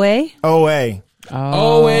 the OA. OA.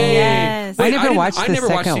 Oh, wait. Yes. I never watched I the never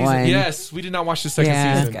watched second season. one. Yes, we did not watch the second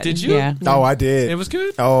Yeah. season. That's Did you? Yeah. Oh, I did. It was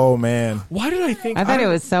good. Oh man. Why did I think? I thought it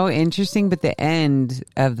don't- was so interesting, but the end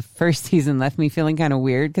of the first season left me feeling kind of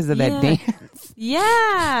weird because of that Yeah. dance.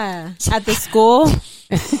 Yeah. At the school.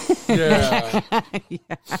 Yeah.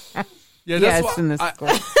 Yeah. That's Yes, why in the I- school.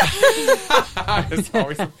 it's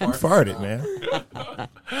always a part. Farted, man.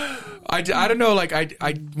 I don't know. Like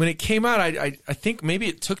I when it came out, I think maybe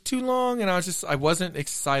it took too long, and I wasn't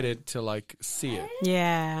excited to like see it.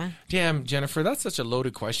 Yeah. Damn, Jennifer, that's such a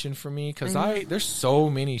loaded question for me because Mm-hmm. there's so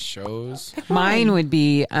many shows. Mine would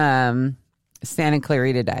be Santa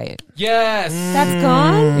Clarita Diet. Yes. That's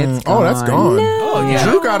gone. It's Oh, that's gone. Oh yeah.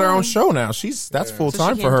 Drew got her own show now. That's full So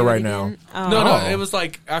time she for can't her do it right now. again? Oh. No, Oh. it was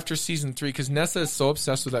like after season 3 because Nessa is so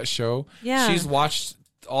obsessed with that show. Yeah. She's watched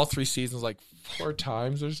all 3 seasons like 4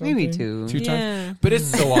 times or something. Maybe 2. 2 Yeah. times. But it's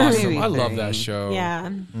so awesome. Maybe I love 3. that show. Yeah.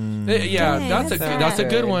 Yeah, Dang, that's that's a good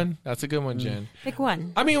good. one. That's a good one, Jen. Pick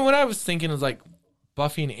one. I mean, what I was thinking was like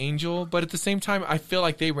Buffy and Angel, but at the same time, I feel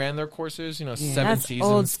like they ran their courses, 7 That's seasons,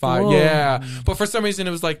 old 5. school. Yeah. But for some reason,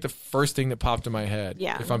 it was like the first thing that popped in my head.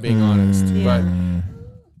 Yeah. If I'm being honest. Yeah. But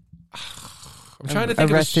I'm trying to think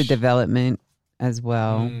Arrested of Development as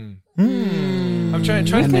well. I'm trying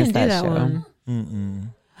I to miss think. Do that that show.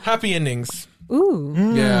 one. Happy endings. Ooh.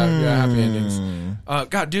 Yeah, happy endings.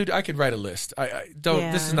 God, dude, I could write a list. I don't.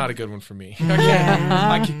 Yeah. This is not a good one for me.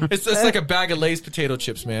 I can't. It's like a bag of Lay's potato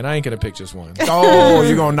chips, man. I ain't gonna pick just one. Oh,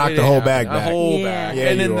 you're gonna knock It the ain't whole happening. bag back. A whole Yeah. bag. Yeah,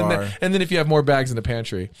 and then, you are. and then if you have more bags in the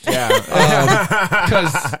pantry, Yeah.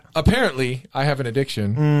 because apparently I have an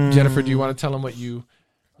addiction. Jennifer, do you want to tell them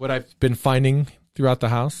what I've been finding throughout the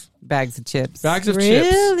house? Bags of chips. Bags of Really?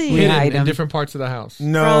 chips We hidden hide in 'em. different parts of the house.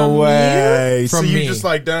 No From way. So From you me. just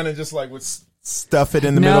like done and just like would stuff it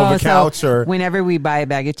in the middle of a couch so or whenever we buy a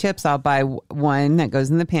bag of chips, I'll buy one that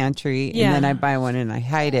goes in the pantry, Yeah. and then I buy one and I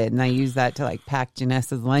hide it, and I use that to like pack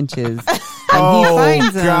Janessa's lunches. And oh, he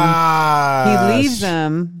finds them. gosh. He leaves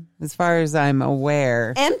them, as far as I'm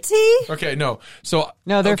aware. Empty? Okay, no. So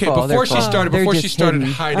No, they're okay. full. Before They're she full. started, They're before she just started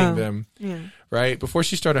hidden. hiding them, Yeah. right? Before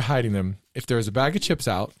she started hiding them, if there was a bag of chips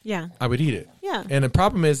out, Yeah. I would eat it. Yeah. And the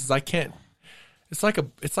problem is I can't. It's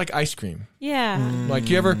like ice cream. Yeah. Like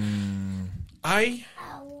you ever,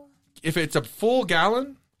 if it's a full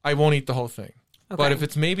gallon, I won't eat the whole thing. But Okay. if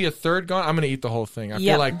it's maybe a third gone, I'm gonna eat the whole thing. I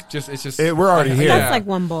Yep. feel like it's just We're already here. Yeah. That's like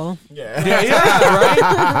one bowl. Yeah. yeah,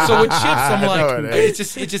 right. So with chips, I'm I like, know it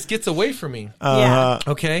it just gets away from me. Yeah.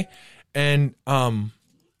 Okay, and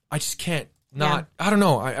I just can't not. I don't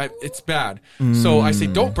know. I it's bad. So I say,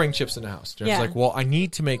 don't bring chips in the house. Jen's Yeah. like, well, I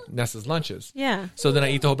need to make Nessa's lunches. Yeah. So then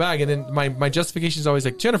I eat the whole bag, and then my justification is always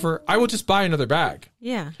like, Jennifer, I will just buy another bag.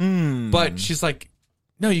 Yeah. But she's like,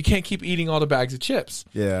 no, you can't keep eating all the bags of chips.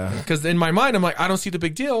 Yeah. Because in my mind, I'm like, I don't see the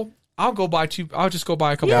big deal. I'll just go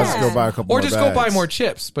buy a couple. Yeah, more. let's go buy a couple Or more just go buy bags. more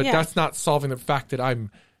chips. But Yeah. that's not solving the fact that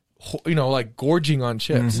I'm, like gorging on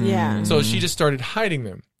chips. Yeah. So she just started hiding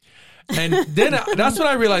them. And then that's when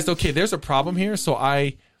I realized, okay, there's a problem here. So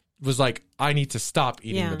I was like, I need to stop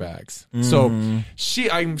eating Yeah. the bags. So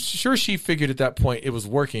I'm sure she figured at that point it was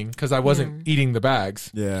working because I wasn't eating the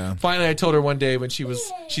bags. Yeah. Finally, I told her one day when she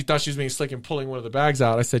thought she was being slick and pulling one of the bags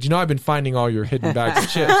out. I said, I've been finding all your hidden bags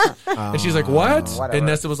of chips. And she's like, what? And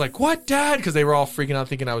Nessa was like, what, Dad? Because they were all freaking out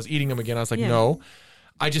thinking I was eating them again. I was like, Yeah. no,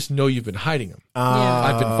 I just know you've been hiding them. Yeah.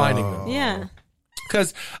 I've been finding them. Yeah.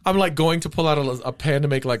 Because I'm like going to pull out a pan to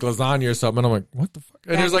make like lasagna or something. And I'm like, what the fuck?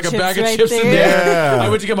 And there's like a chips bag of right chips in there. there. Yeah. I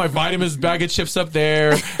went to get my vitamins bag of chips up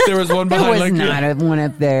there. There was one There behind was like not one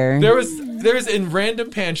up there. there's in random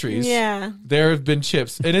pantries. Yeah. There have been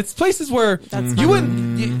chips, and it's places where you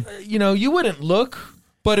wouldn't, you wouldn't look,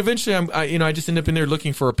 but eventually I just end up in there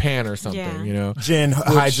looking for a pan or something, Yeah. Jen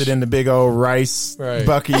hides it in the big old rice Right.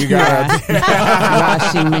 bucket you got.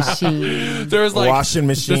 Washing machine. There was like Washing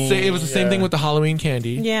machine, it was the same yeah. thing with the Halloween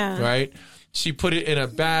candy. Yeah. Right. She put it in a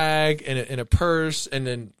bag, in a purse, and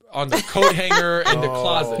then on the coat hanger in the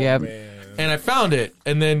closet. Yep. and I found it,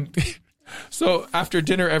 and then. So after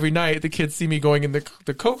dinner every night, the kids see me going in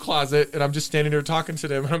the coat closet, and I'm just standing there talking to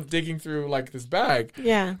them, and I'm digging through like this bag.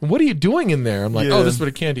 Yeah. What are you doing in there? I'm like, Yeah. oh, this is what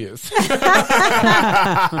a candy is.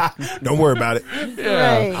 Don't worry about it.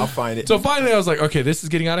 Yeah. Right. I'll find it. So finally, I was like, okay, this is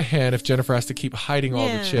getting out of hand. If Jennifer has to keep hiding all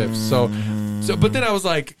the Yeah. chips, so but then I was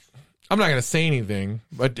like, I'm not gonna say anything.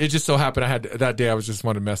 But it just so happened I had that day. I was just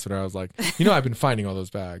wanted to mess with her. I was like, I've been finding all those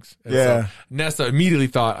bags. And Yeah. So Nessa immediately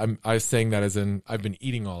thought I was saying that as in I've been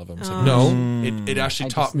eating all of them. So no, it actually I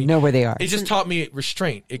taught just me. know where they are. It just taught me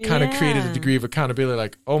restraint. It kind of created a Yeah. degree of accountability.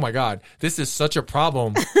 Like, oh my God, this is such a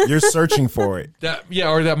problem. You're searching for it.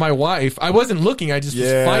 Or that my wife, I wasn't looking, I just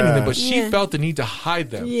was finding them, but she Yeah. felt the need to hide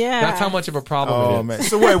them. Yeah. That's how much of a problem it Oh is. man.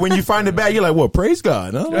 So wait, when you find the bag, you're like, well, praise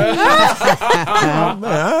God. Huh? Oh, man,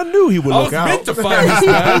 I knew he would I look was out. meant to find this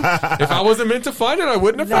bag. If I wasn't meant to find it, I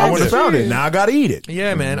wouldn't have I found would it. have found it. Now I gotta eat it.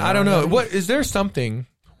 Yeah, man. I don't know. What is there something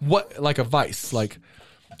like a vice? Like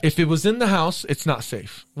if it was in the house, it's not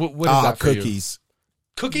safe. What is that for you? Cookies.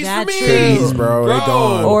 Cookies That's for me. true. Cookies, bro. They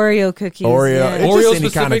gone. Oreo cookies. Oreo. Yeah. It's Oreo just any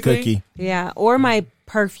kind of specifically? cookie. Yeah, or my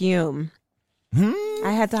perfume.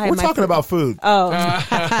 I had to hide We're my talking about food. Oh,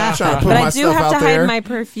 I'm trying to put but my I do stuff have out to there. hide my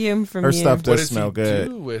perfume from Her you. stuff What does does smell he good.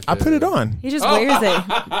 do with I put it it? on. He just wears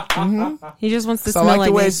it. He just wants to So I smell like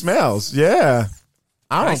the way it. it smells. Yeah.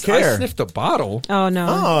 I don't I care. sniffed a bottle. Oh no.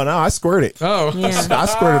 Oh no, I squirt it. Oh, Yeah. I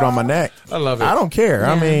squirt it on my neck. I love it. I don't care.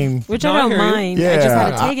 I Yeah. mean, Which No, I I don't hear you. mind. I just had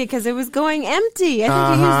Yeah. to take it because it was going empty. I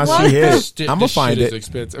think he used she one. is. This I'm gonna shit find is it.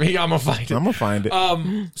 expensive. I mean, I'm gonna find it. I'm gonna find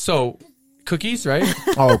it. So cookies, right?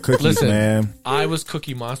 Oh, cookies, Listen, man. I was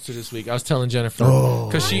Cookie Monster this week. I was telling Jennifer Oh.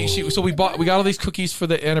 because so we got all these cookies for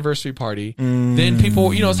the anniversary party. Then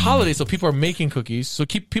people, it's holiday, so people are making cookies. So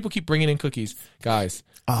people keep bringing in cookies, guys.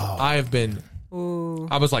 I have been. Ooh.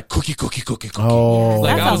 I was like cookie. Oh,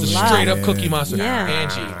 Like That's I was a a lot. straight up Cookie Monster. Yeah.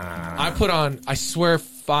 Angie, I put on, I swear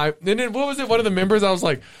 5. And then what was it? One of the members, I was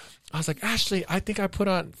like, Ashley, I think I put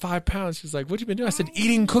on 5 pounds. She's like, what you been doing? I said,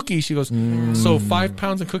 eating cookies. She goes, so 5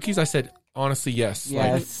 pounds of cookies? I said, honestly, yes.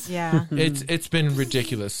 Yes. Yeah. Like, it's been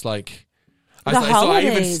ridiculous. Like, The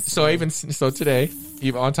holidays. so today,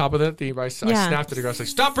 even on top of that theme, I snapped at her. I was like,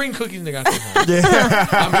 stop bringing cookies in the goddamn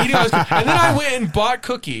house. I'm eating all this cookies. And then I went and bought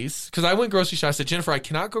cookies because I went grocery shopping. I said, Jennifer, I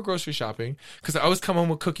cannot go grocery shopping because I always come home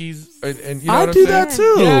with cookies. And you know I what I'm do saying? that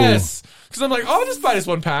too. Yes. Because I'm like, I'll just buy this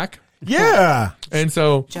one pack. Yeah. And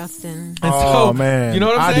so, Justin. Oh man, you know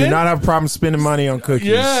what I'm I saying? do not have a problem spending money on cookies.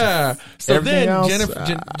 Yeah. So Everything then else,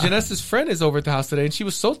 Janessa's friend is over at the house today, and she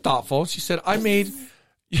was so thoughtful. She said, I made,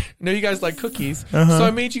 know you guys like cookies, so I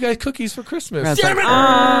made you guys cookies for Christmas. I was like, And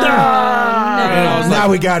I was Now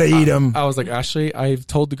like, we gotta eat them. I was like, Ashley, I've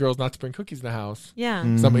told the girls not to bring cookies in the house. Yeah.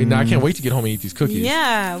 Now I can't wait to get home and eat these cookies.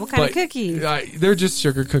 Yeah. What kind of cookies? They're just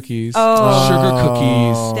sugar cookies. Oh. Sugar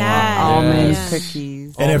cookies. Dad. almond Yes.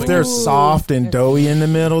 cookies. And if they're soft and doughy in the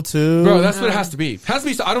middle too, Bro, that's what it has to be. It has to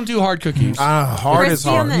be. So I don't do hard cookies. hard is Crispy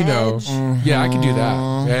on hard. the You know. edge. Yeah, I can do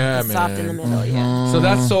that. Yeah, man. Soft in the middle. Yeah. So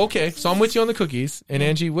that's so okay. So I'm with you on the cookies. And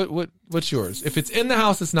Angie, what's yours? If it's in the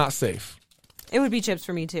house, it's not safe. It would be chips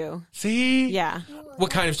for me too. See? Yeah. What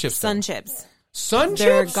kind of chips? Sun though? chips. Sun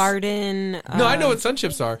They're chips? garden. No, I know what sun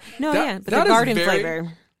chips are. No, That- yeah, but that the is garden very-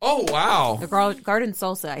 flavor. Oh wow. The garden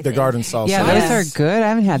salsa. I The think. garden salsa. Yeah, Yes. those are good. I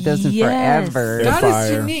haven't had those in Yes. forever. They're That is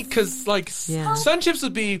fire. unique because like Yeah. sun chips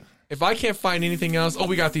would be if I can't find anything else. Oh,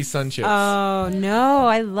 we got these sun chips. Oh no,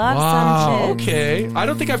 I love Wow. sun chips. Okay. I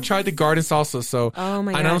don't think I've tried the garden salsa, so Oh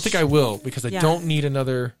my and I don't gosh. think I will because I Yeah. don't need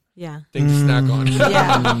another Yeah. thing to snack on.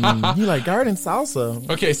 Yeah. You like garden salsa?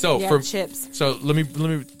 Okay, so Yeah. for Chips. so let me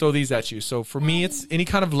throw these at you. So for me, it's any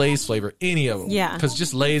kind of Lay's flavor, any of them. Yeah. Because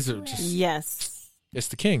just Lay's are just Yes. it's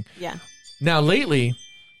the king. Yeah. Now lately,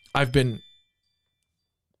 I've been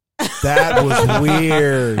That was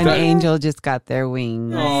weird. An angel just got their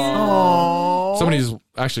wings.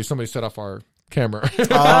 somebody set off our camera.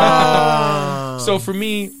 Oh. So for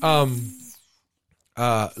me,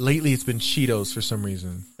 lately it's been Cheetos for some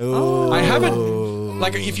reason. Ooh. I haven't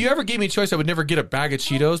like if you ever gave me a choice, I would never get a bag of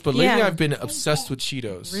Cheetos. But lately, Yeah. I've been obsessed with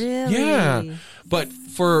Cheetos. Really? Yeah. But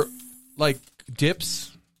for like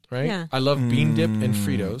dips, right? Yeah. I love bean dip and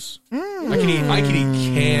Fritos. I can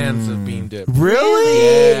eat cans of bean dip.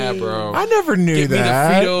 Really? Yeah, bro. I never knew Get me the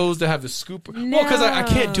that. Fritos that have the scoop. Well, because I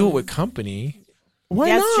can't do it with company. Why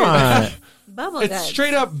That's true. not? Bubble It's guts.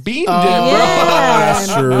 straight up bean dip, bro. Yeah.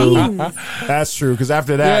 That's true. Beans. That's true. Because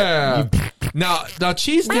after that, Yeah. Now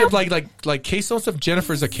cheese dip like queso and stuff.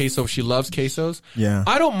 Jennifer's a queso. She loves quesos. Yeah.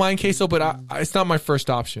 I don't mind queso, but it's not my first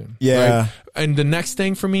option. Yeah. right? And the next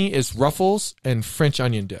thing for me is Ruffles and French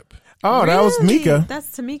onion dip. Oh, that was Really? Mika. That's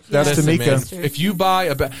Tamika. That's Listen, Tamika. man, if you buy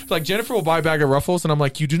a bag, like Jennifer will buy a bag of Ruffles, and I'm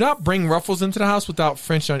like, you do not bring Ruffles into the house without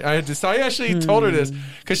French onion. So I actually told her this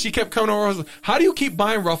because she kept coming over. I was like, how do you keep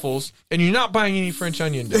buying Ruffles and you're not buying any French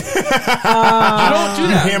onion? Dip? You don't do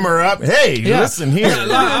that. Hammer up. Hey, Yeah. listen here.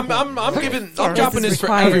 Yeah, I'm dropping this for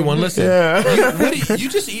required. everyone. Listen, Yeah. you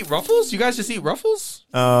just eat Ruffles? You guys just eat Ruffles?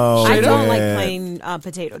 Oh, I don't yeah. like plain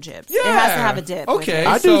potato chips. Yeah. It has to have a dip. with Okay. it.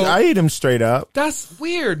 I So- do. I eat them straight up. That's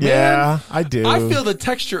weird, man. Yeah, I do. I feel the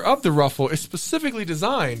texture of the ruffle is specifically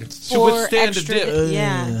designed to For withstand a extra dip.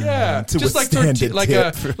 Yeah. Yeah, To just like withstand tortilla. a Like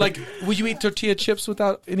dip. like, will you eat tortilla chips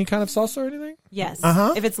without any kind of salsa or anything? Yes.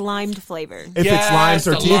 Uh-huh. If it's limed flavor. If it's Yes, lime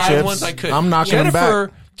the tortilla lime chips, ones I could. I'm knocking them Jennifer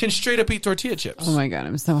back. can straight up eat tortilla chips. Oh my God,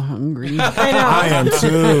 I'm so hungry. I am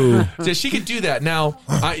too. So she could do that. Now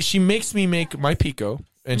she makes me make my pico,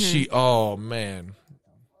 and she, oh man,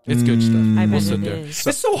 it's good stuff. I We'll bet sit it there. is.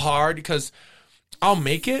 It's so hard because I'll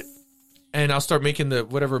make it. And I'll start making the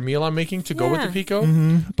whatever meal I'm making to go with the Yeah. pico,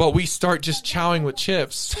 but we start just chowing with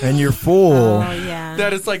chips. And you're full. Oh, yeah.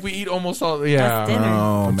 That it's like we eat almost all. Yeah, That's dinner.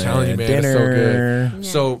 Oh, I'm man. telling you, man, Dinner. it's so good.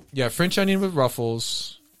 Yeah. So yeah, French onion with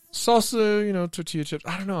Ruffles, salsa, tortilla chips.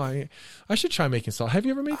 I don't know. I should try making salsa. Have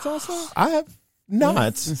you ever made salsa? I have not.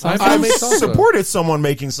 I've I've made salsa. supported someone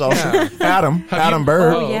making salsa. Adam you-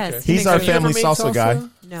 Bird. Oh, yes. okay. He's Have our you family ever made salsa guy.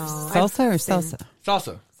 No. Salsa or I've salsa?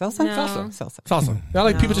 Salsa. Salsa? No. Salsa. Salsa. I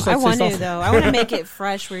like people just like I want say to salsa. though. I want to make it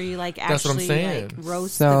fresh, where you like That's what I'm actually saying. like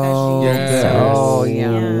roast So, the veggies. Yes. oh,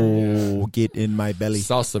 Yeah. yeah. Oh, get in my belly.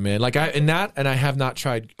 Salsa, man. Like and I have not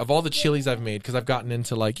tried of all the chilies I've made because I've gotten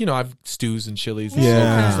into I've stews and chilies. And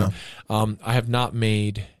Yeah. stuff. I have not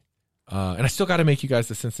made, and I still got to make you guys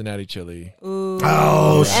the Cincinnati chili. Ooh.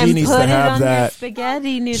 Oh, she And needs put to it have on your that.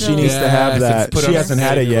 spaghetti noodles. She needs to have Yes, that. it's put She on hasn't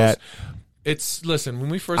had it noodles. yet. Listen, when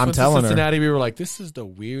we first I'm went to telling her. Cincinnati, we were like, this is the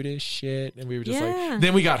weirdest shit. And we were just Yeah.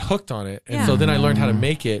 then we got hooked on it. And Yeah. so then I learned how to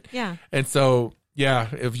make it. Yeah. And so, yeah,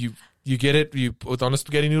 if you get it, you put on the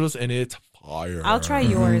spaghetti noodles and it's fire. I'll try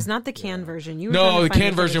yours, not the canned version. You were No, trying to the find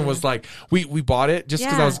canned version was like, we bought it just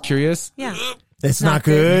because I Yeah. was curious. yeah. It's not not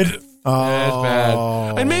good. good. Oh, It's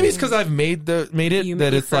bad. And maybe it's because I've made it You that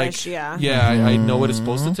make it it's fresh, like, yeah. I know what it's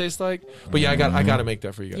supposed to taste like. But yeah, I got to make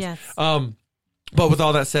that for you guys. Yes. But with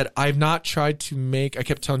all that said, I've not tried to make. I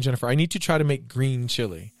kept telling Jennifer I need to try to make green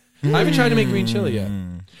chili. I haven't tried to make green chili yet.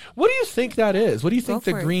 What do you think that is? What do you think Go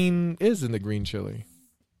the for it. green is in the green chili?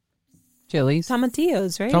 Chilies.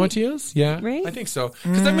 Tomatillos, right? Tomatillos? Yeah, Right? I think so.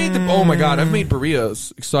 Because I made oh my god, I've made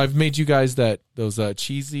burritos. So I've made you guys those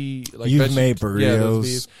cheesy like You've made Yeah, those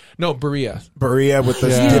burritos? beef. No, burrilla. Burrito with the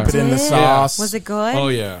Yeah. dip it in the Did? sauce. Was it good? Oh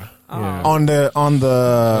yeah, yeah. on the On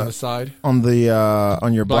the side.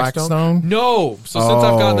 on your Blackstone? No. So since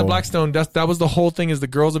I've gotten the Oh. Blackstone, that was the whole thing. Is the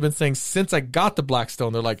girls have been saying since I got the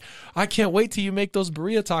Blackstone, they're like, I can't wait till you make those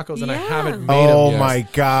burrilla tacos, and I Yeah. haven't made them Oh yet. my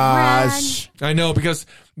gosh! I know because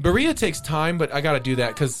burrilla takes time, but I got to do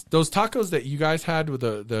that because those tacos that you guys had with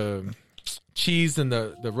the cheese and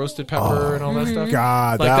the roasted pepper and all that stuff.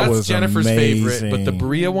 God, Like that that's was Jennifer's favorite, but the amazing.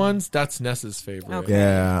 burrilla ones, that's Nessa's favorite. Okay.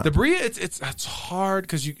 Yeah, The burrilla, it's hard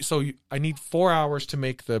because I need 4 hours to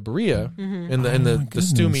make the burrilla and the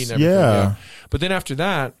stew meat and everything. Yeah. But then after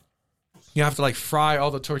that, you have to like fry all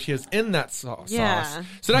the tortillas in that sauce. Yeah.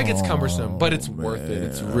 So that gets cumbersome, but it's worth it.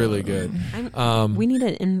 It's really good. We need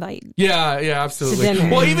an invite. Yeah, absolutely. To dinner.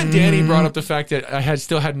 Well, even Danny brought up the fact that I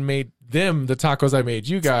still hadn't made them the tacos I made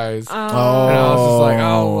you guys. Oh, And I was just like,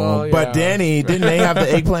 oh, well, yeah. But Danny, didn't they have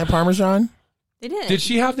the eggplant parmesan? They did. Did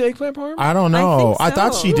she have the eggplant parm? I don't know. I think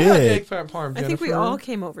thought so. she Who had the did, eggplant parm, I think we Jennifer? all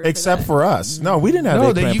came over. except that. for us. No, we didn't have No,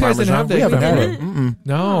 eggplant you guys didn't parmesan. have the We haven't had eggplant it. Mm-mm.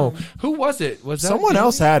 No. Who was it? Was that Someone Danny?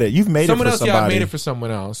 else had it. You've made Someone it for else, somebody. yeah, I made it for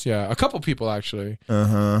someone else. Yeah, a couple people actually. Uh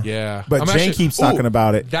huh. Yeah, But Jane keeps talking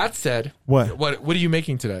about it. That said, What? What are you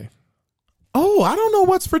making today? Oh, I don't know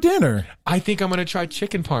what's for dinner. I think I'm gonna try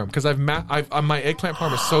chicken parm because my eggplant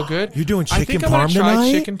parm is so good. You're doing I chicken think I'm gonna parm try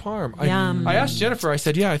tonight? chicken parm. Yum. I asked Jennifer. I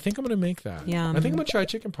said, "Yeah, I think I'm gonna make that. Yum. I think I'm gonna try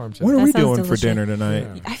chicken parm today." What are That we sounds doing for delicious. dinner tonight?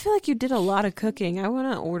 Yeah. I feel like you did a lot of cooking. I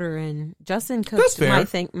want to order in. Justin That's cooked fair.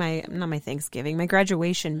 my Thanksgiving, my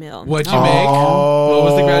graduation meal. What'd you make? What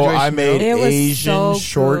was the graduation I made meal? It was Asian so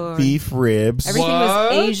short good. beef ribs Everything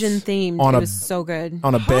What? was Asian themed. On It a- was so good.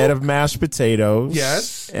 on a bed of mashed potatoes.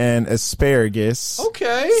 Yes. And asparagus.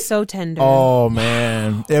 Okay. So tender. Oh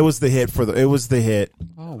man, it was the hit. It was the hit.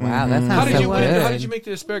 Oh wow, that sounds How did so you good. how did you make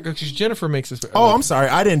the asparagus? Because Jennifer makes asparagus. Oh, I'm sorry.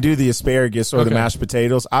 I didn't do the asparagus or the Okay. mashed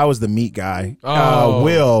potatoes. I was the meat guy. Oh.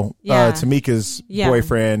 Will, Yeah. Tamika's Yeah.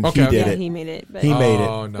 boyfriend, Okay. he did yeah, it. he made it. But He made it.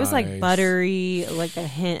 Oh, it was like nice. buttery, like a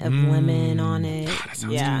hint of lemon on it.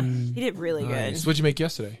 Yeah, he did really Nice. good. What'd you make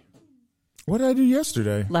yesterday? What did I do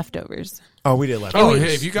yesterday? Leftovers. Oh, we did last. Oh, week.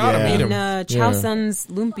 hey, if you gotta Yeah. meet him. And Chow Sun's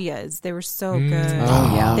lumpias, they were so good.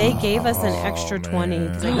 Oh, yeah. They gave us an extra 20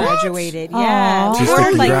 because I man. graduated. What? Yeah, Aw. we Just to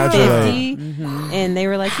ordered like congratulate. 50, and they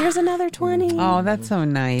were like, "Here's another 20." Oh, that's so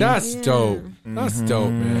nice. That's dope. That's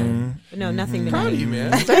dope, man. But no, nothing. Proud of you,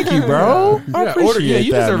 man. Thank you, bro. I Yeah, appreciate order- yeah,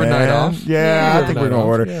 you that, deserve a night man. off. Yeah, You I deserve think a we're night gonna off.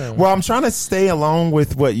 order. Yeah. Well, I'm trying to stay along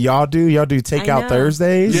with what y'all do. Y'all do I takeout know.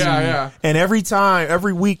 Thursdays. Yeah. And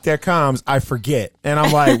every week that comes, I forget, and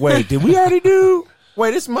I'm like, wait, did we already do?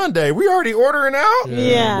 Wait, it's Monday. We already ordering out?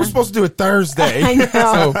 Yeah. We're supposed to do it Thursday. I know.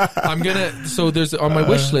 So I'm gonna. So there's on my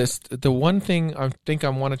wish list. The one thing I think I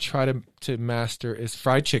want to try to master is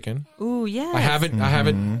fried chicken. Ooh, yeah. I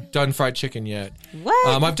haven't done fried chicken yet.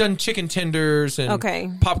 What? I've done chicken tenders and Okay.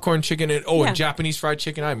 popcorn chicken and Yeah. and Japanese fried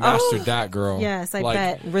chicken. I mastered that, girl. Yes, I Like,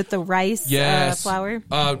 bet with the rice Yes. flour.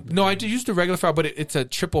 No, I used the regular fry, but it's a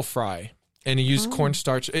triple fry. And you use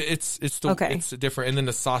cornstarch. It's Okay. it's different. And then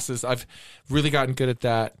the sauces, I've really gotten good at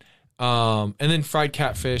that. And then fried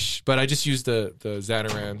catfish, but I just use the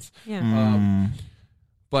Zatarans. Yeah.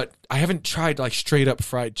 But I haven't tried like straight up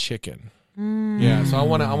fried chicken. Yeah, so I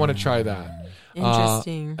want to try that.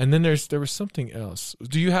 Interesting. And then there was something else.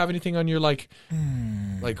 Do you have anything on your like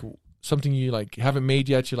something you like haven't made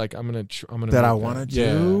yet? You're like I'm gonna that make I want to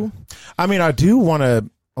do. I mean, I do want to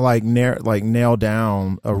nail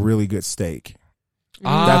down a really good steak.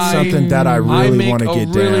 That's something that I really want to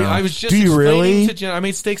get down. I was just do you explaining really? to Jen. I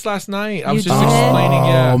made steaks last night. I was You just did? explaining.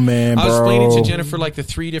 Yeah, Oh man, I was bro. explaining to Jennifer like the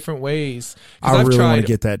 3 different ways. 'Cause I I've really wanna tried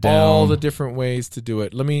get that all down. the different ways to do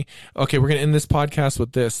it. Okay, we're gonna end this podcast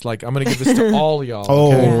with this. Like, I'm gonna give this to all y'all.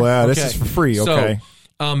 Oh okay? wow, this Okay. is for free. Okay.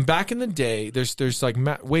 So, back in the day, there's like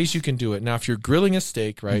ways you can do it. Now, if you're grilling a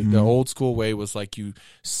steak, right, the old school way was like you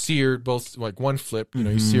seared both, like one flip,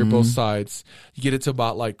 you sear both sides. You get it to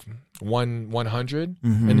about like 100,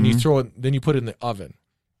 and then you throw it. Then you put it in the oven,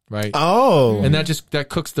 right? Oh, And that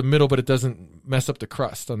cooks the middle, but it doesn't mess up the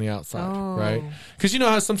crust on the outside, right? Because you know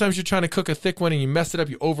how sometimes you're trying to cook a thick one and you mess it up,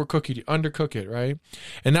 you overcook it, you undercook it, right?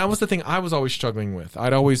 And that was the thing I was always struggling with.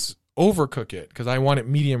 I'd always overcook it because I want it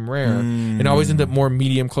medium rare, and I always end up more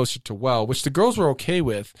medium, closer to well, which the girls were okay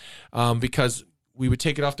with, because we would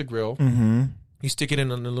take it off the grill. You stick it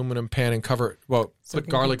in an aluminum pan and cover it. Well, put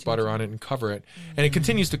garlic butter on it and cover it. And it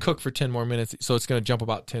continues to cook for 10 more minutes. So it's going to jump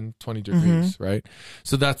about 10, 20 degrees, right?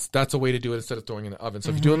 So that's a way to do it instead of throwing it in the oven. So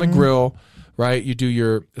if you do it on the grill, right, you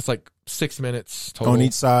do it's like 6 minutes total. on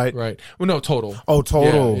each side. Right. Well, no, total. Oh,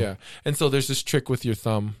 total. Yeah. And so there's this trick with your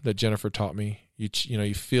thumb that Jennifer taught me. You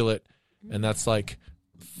feel it, and that's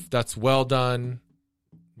well done,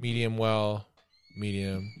 medium well,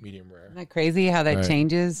 medium rare. Isn't that crazy how that Right.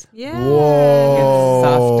 changes? Yeah. Whoa. It's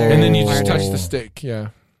softer. And then you just harder. touch the steak. Yeah.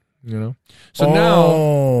 So now,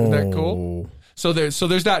 isn't that cool? So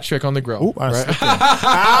there's that trick on the grill. Ooh, I right? slipped it.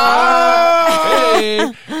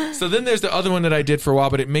 Hey. So then there's the other one that I did for a while,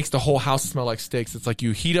 but it makes the whole house smell like steaks. It's like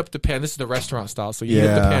you heat up the pan. This is the restaurant style. So you heat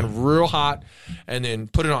up the Yeah. pan real hot and then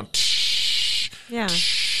put it on. Yeah.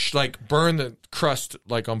 Like burn the crust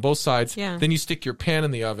like on both sides. Yeah. Then you stick your pan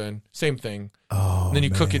in the oven. Same thing. Oh, And then you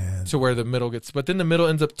cook it to where the middle gets, but then the middle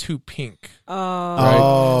ends up too pink. Oh. Right?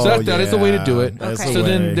 Oh, So that is the way to do it. That's Okay. the So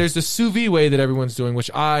then way. there's the sous vide way that everyone's doing,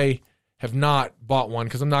 which I have not bought one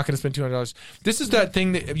because I'm not going to spend $200. This is that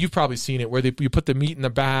thing that you've probably seen it where you put the meat in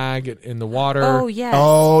the bag in the water. Oh, yes.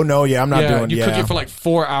 Oh no, yeah, I'm not doing. You Yeah, cook it for like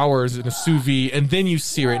 4 hours in a sous vide, and then you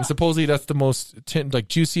sear it. And supposedly that's the most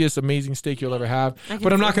juiciest, amazing steak you'll ever have. I can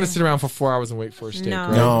But I'm see not going that. to sit around for 4 hours and wait for a steak. No.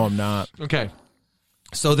 Right? no, I'm not. Okay.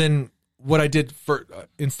 So then what I did for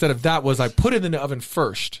instead of that was I put it in the oven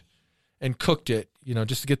first and cooked it,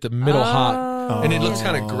 just to get the middle hot. And it looks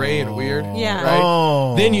kind of gray and weird. Yeah. Right?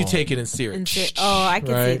 Oh. Then you take it and sear it. I can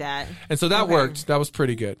see Right? that. And so that Okay. worked. That was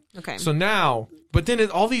pretty good. Okay. So now, but then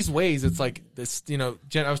all these ways, it's like this,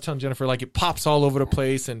 I was telling Jennifer, like it pops all over the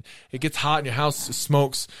place and it gets hot and your house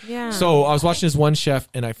smokes. Yeah. So I was watching this one chef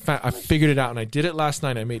and I figured it out and I did it last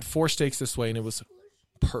night. I made 4 steaks this way and it was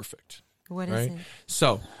perfect. What is Right? it?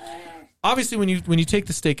 So obviously when you take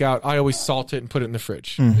the steak out, I always salt it and put it in the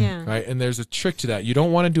fridge. Yeah. Right. And there's a trick to that. You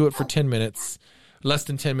don't want to do it for 10 minutes, less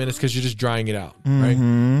than 10 minutes, because you're just drying it out. Right.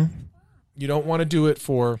 You don't want to do it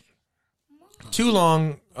for too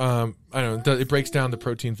long. I don't know. It breaks down the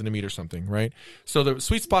proteins in the meat or something. Right. So the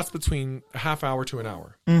sweet spot's between a half hour to an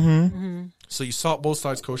hour. So you salt both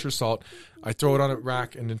sides, kosher salt. I throw it on a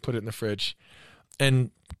rack and then put it in the fridge.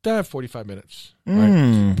 And 45 minutes.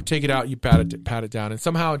 Right? Take it out, you pat it down, and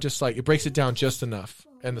somehow it just it breaks it down just enough,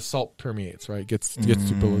 and the salt permeates, right? Gets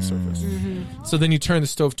to below the surface. So then you turn the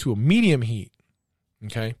stove to a medium heat,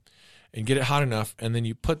 okay, and get it hot enough, and then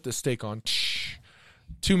you put the steak on.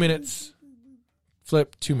 2 minutes,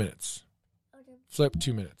 flip. 2 minutes, flip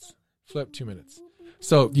 2 minutes, flip 2 minutes.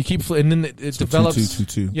 So you keep, and then it So develops.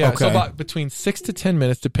 2. Yeah, Okay. so about between 6 to 10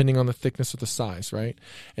 minutes, depending on the thickness or the size, right?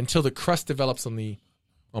 Until the crust develops on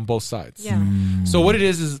both sides. Yeah. So what it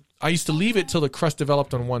is I used to leave it till the crust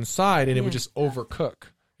developed on one side, and it would just overcook,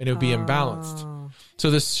 and it would be imbalanced.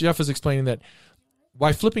 So this chef was explaining that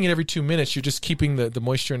by flipping it every 2 minutes, you're just keeping the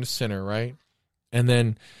moisture in the center, right? And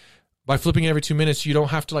then by flipping it every 2 minutes, you don't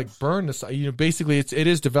have to like burn the side. You know, basically it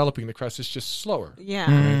is developing the crust. It's just slower.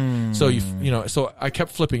 Yeah. So so I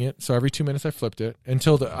kept flipping it. So every 2 minutes I flipped it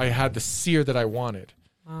until I had the sear that I wanted.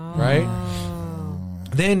 Right.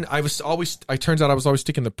 Then turns out I was always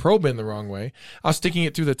sticking the probe in the wrong way. I was sticking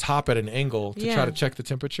it through the top at an angle to try to check the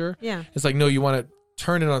temperature. Yeah. It's like, no, you want to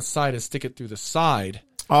turn it on side and stick it through the side.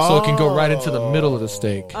 So it can go right into the middle of the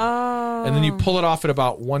steak. Oh. And then you pull it off at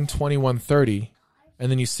about 120, 130. And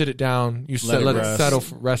then you sit it down. Let it settle,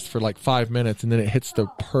 rest for like 5 minutes. And then it hits the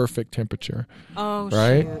perfect temperature. Oh,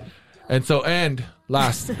 right? Shoot. And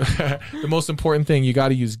last, the most important thing, you got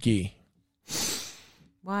to use ghee.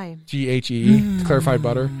 Why? GHEE, clarified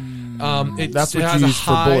butter. That's what it has you a use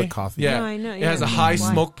for high, bullet coffee. Yeah, No, I know, it has a high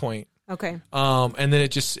smoke point. Okay. And then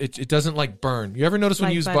it doesn't like burn. You ever notice when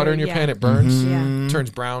Like you use butter, butter in your yeah. pan, it burns, Yeah. turns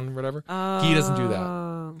brown, or whatever. Oh. Ghee doesn't do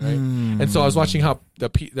that. Right? And so I was watching how the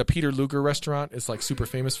Peter Luger restaurant is like super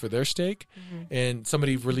famous for their steak, and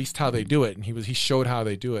somebody released how they do it, and he showed how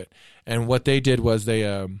they do it, and what they did was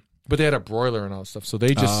but they had a broiler and all that stuff, so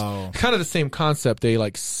they just kind of the same concept. They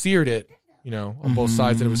like seared it, on both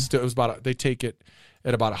sides, and it was about they take it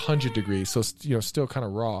at about 100 degrees, so still kind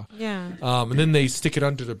of raw. Yeah. And then they stick it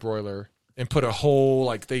under the broiler and put a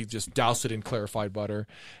whole, they just douse it in clarified butter,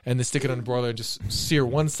 and then stick it on the broiler and just sear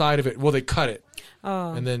one side of it. Well, they cut it.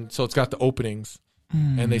 Oh. And then, so it's got the openings,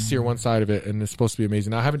 and they sear one side of it, and it's supposed to be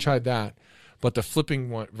amazing. Now, I haven't tried that, but the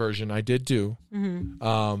flipping version I did do, and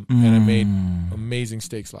I made amazing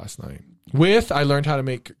steaks last night. I learned how to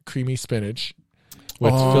make creamy spinach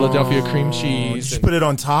with Philadelphia cream cheese. Did you put it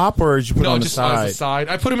on top or did you put it on the just side? on the side.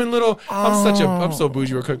 I put them in little. I'm so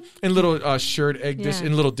bougie. We're cooking in little shirred egg dish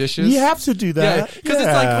in little dishes. You have to do that. Yeah, because it's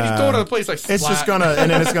like when you throw it on a plate, it's like it's splat. just gonna, and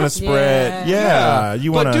then it's gonna spread. Yeah,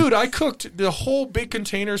 you want to. But dude, I cooked the whole big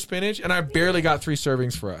container of spinach, and I barely got 3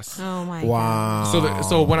 servings for us. Oh my god. Wow.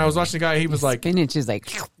 So when I was watching the guy, he was like, Spinach is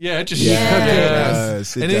like, yeah, it just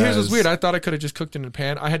Yes, it And then here's does. what's weird. I thought I could have just cooked it in a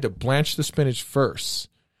pan. I had to blanch the spinach first,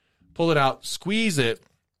 pull it out, squeeze it,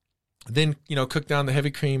 then cook down the heavy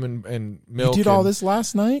cream and milk. You did all this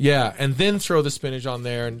last night? Yeah, and then throw the spinach on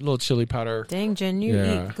there and a little chili powder. Dang, Jen, you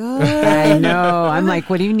Yeah. eat good. I know. I'm like,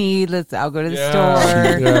 what do you need? I'll go to the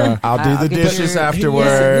store. Yeah. I'll do the I'll get dishes your- afterwards.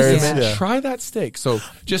 Listen, man, Yeah. try that steak. So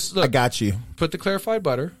just I look, got you. put the clarified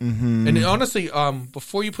butter, and honestly,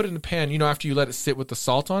 before you put it in the pan, after you let it sit with the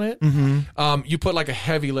salt on it, you put like a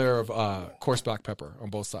heavy layer of coarse black pepper on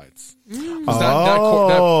both sides. 'Cause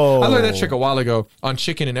I learned that trick a while ago on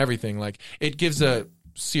chicken and everything. Like it gives a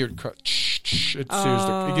seared crust. It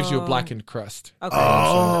gives you a blackened crust.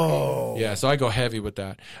 Okay. Yeah, so I go heavy with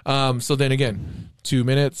that. So then again, 2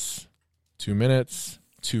 minutes, 2 minutes.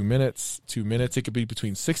 2 minutes, 2 minutes. It could be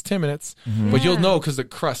between 6-10 minutes, but you'll know because the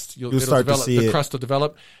crust, it'll start to develop. see The it. crust will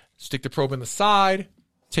develop. Stick the probe in the side.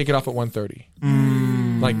 Take it off at 130,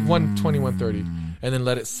 like 120, 130, and then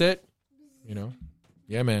let it sit.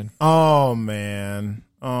 Yeah, man. Oh man.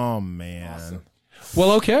 Awesome.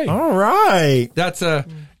 Well, okay. All right. That's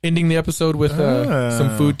ending the episode with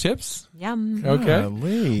some food tips. Yum. Okay.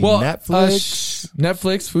 Golly. Well,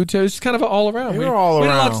 Netflix. food tips. It's kind of all around. We're all We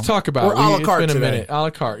had a around. lot to talk about. We're a la carte It's been a today. minute. A la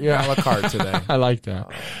carte. Yeah. A la carte today. I like that.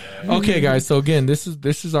 Okay, guys. So again, this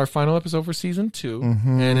is our final episode for season 2,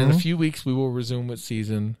 and in a few weeks we will resume with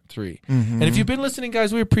season 3. And if you've been listening,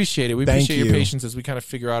 guys, we appreciate it. We Thank appreciate your you. patience as we kind of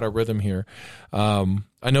figure out our rhythm here.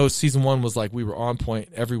 I know season 1 was like we were on point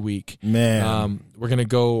every week. Man. We're gonna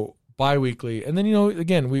go bi-weekly, and then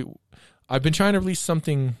again I've been trying to release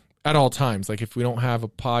something at all times. Like if we don't have a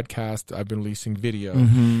podcast, I've been releasing video,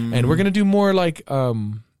 and we're gonna do more like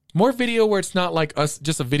more video where it's not like us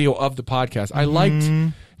just a video of the podcast. I liked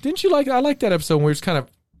that episode where it's kind of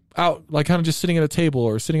out, like kind of just sitting at a table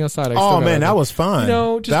or sitting outside. Oh man, that was fun.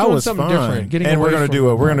 just that doing was something fun. different. Getting And we're away gonna from do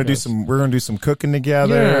it. We're gonna do podcasts. some cooking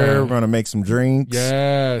together. Yeah. We're gonna make some drinks.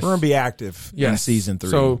 Yes, We're gonna be active in season 3.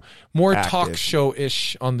 So more Active. talk show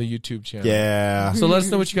ish on the YouTube channel. yeah. So let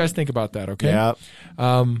us know what you guys think about that. Okay. Yeah.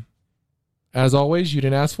 As always, you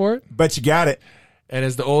didn't ask for it. But you got it. And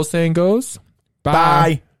as the old saying goes,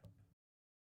 Bye.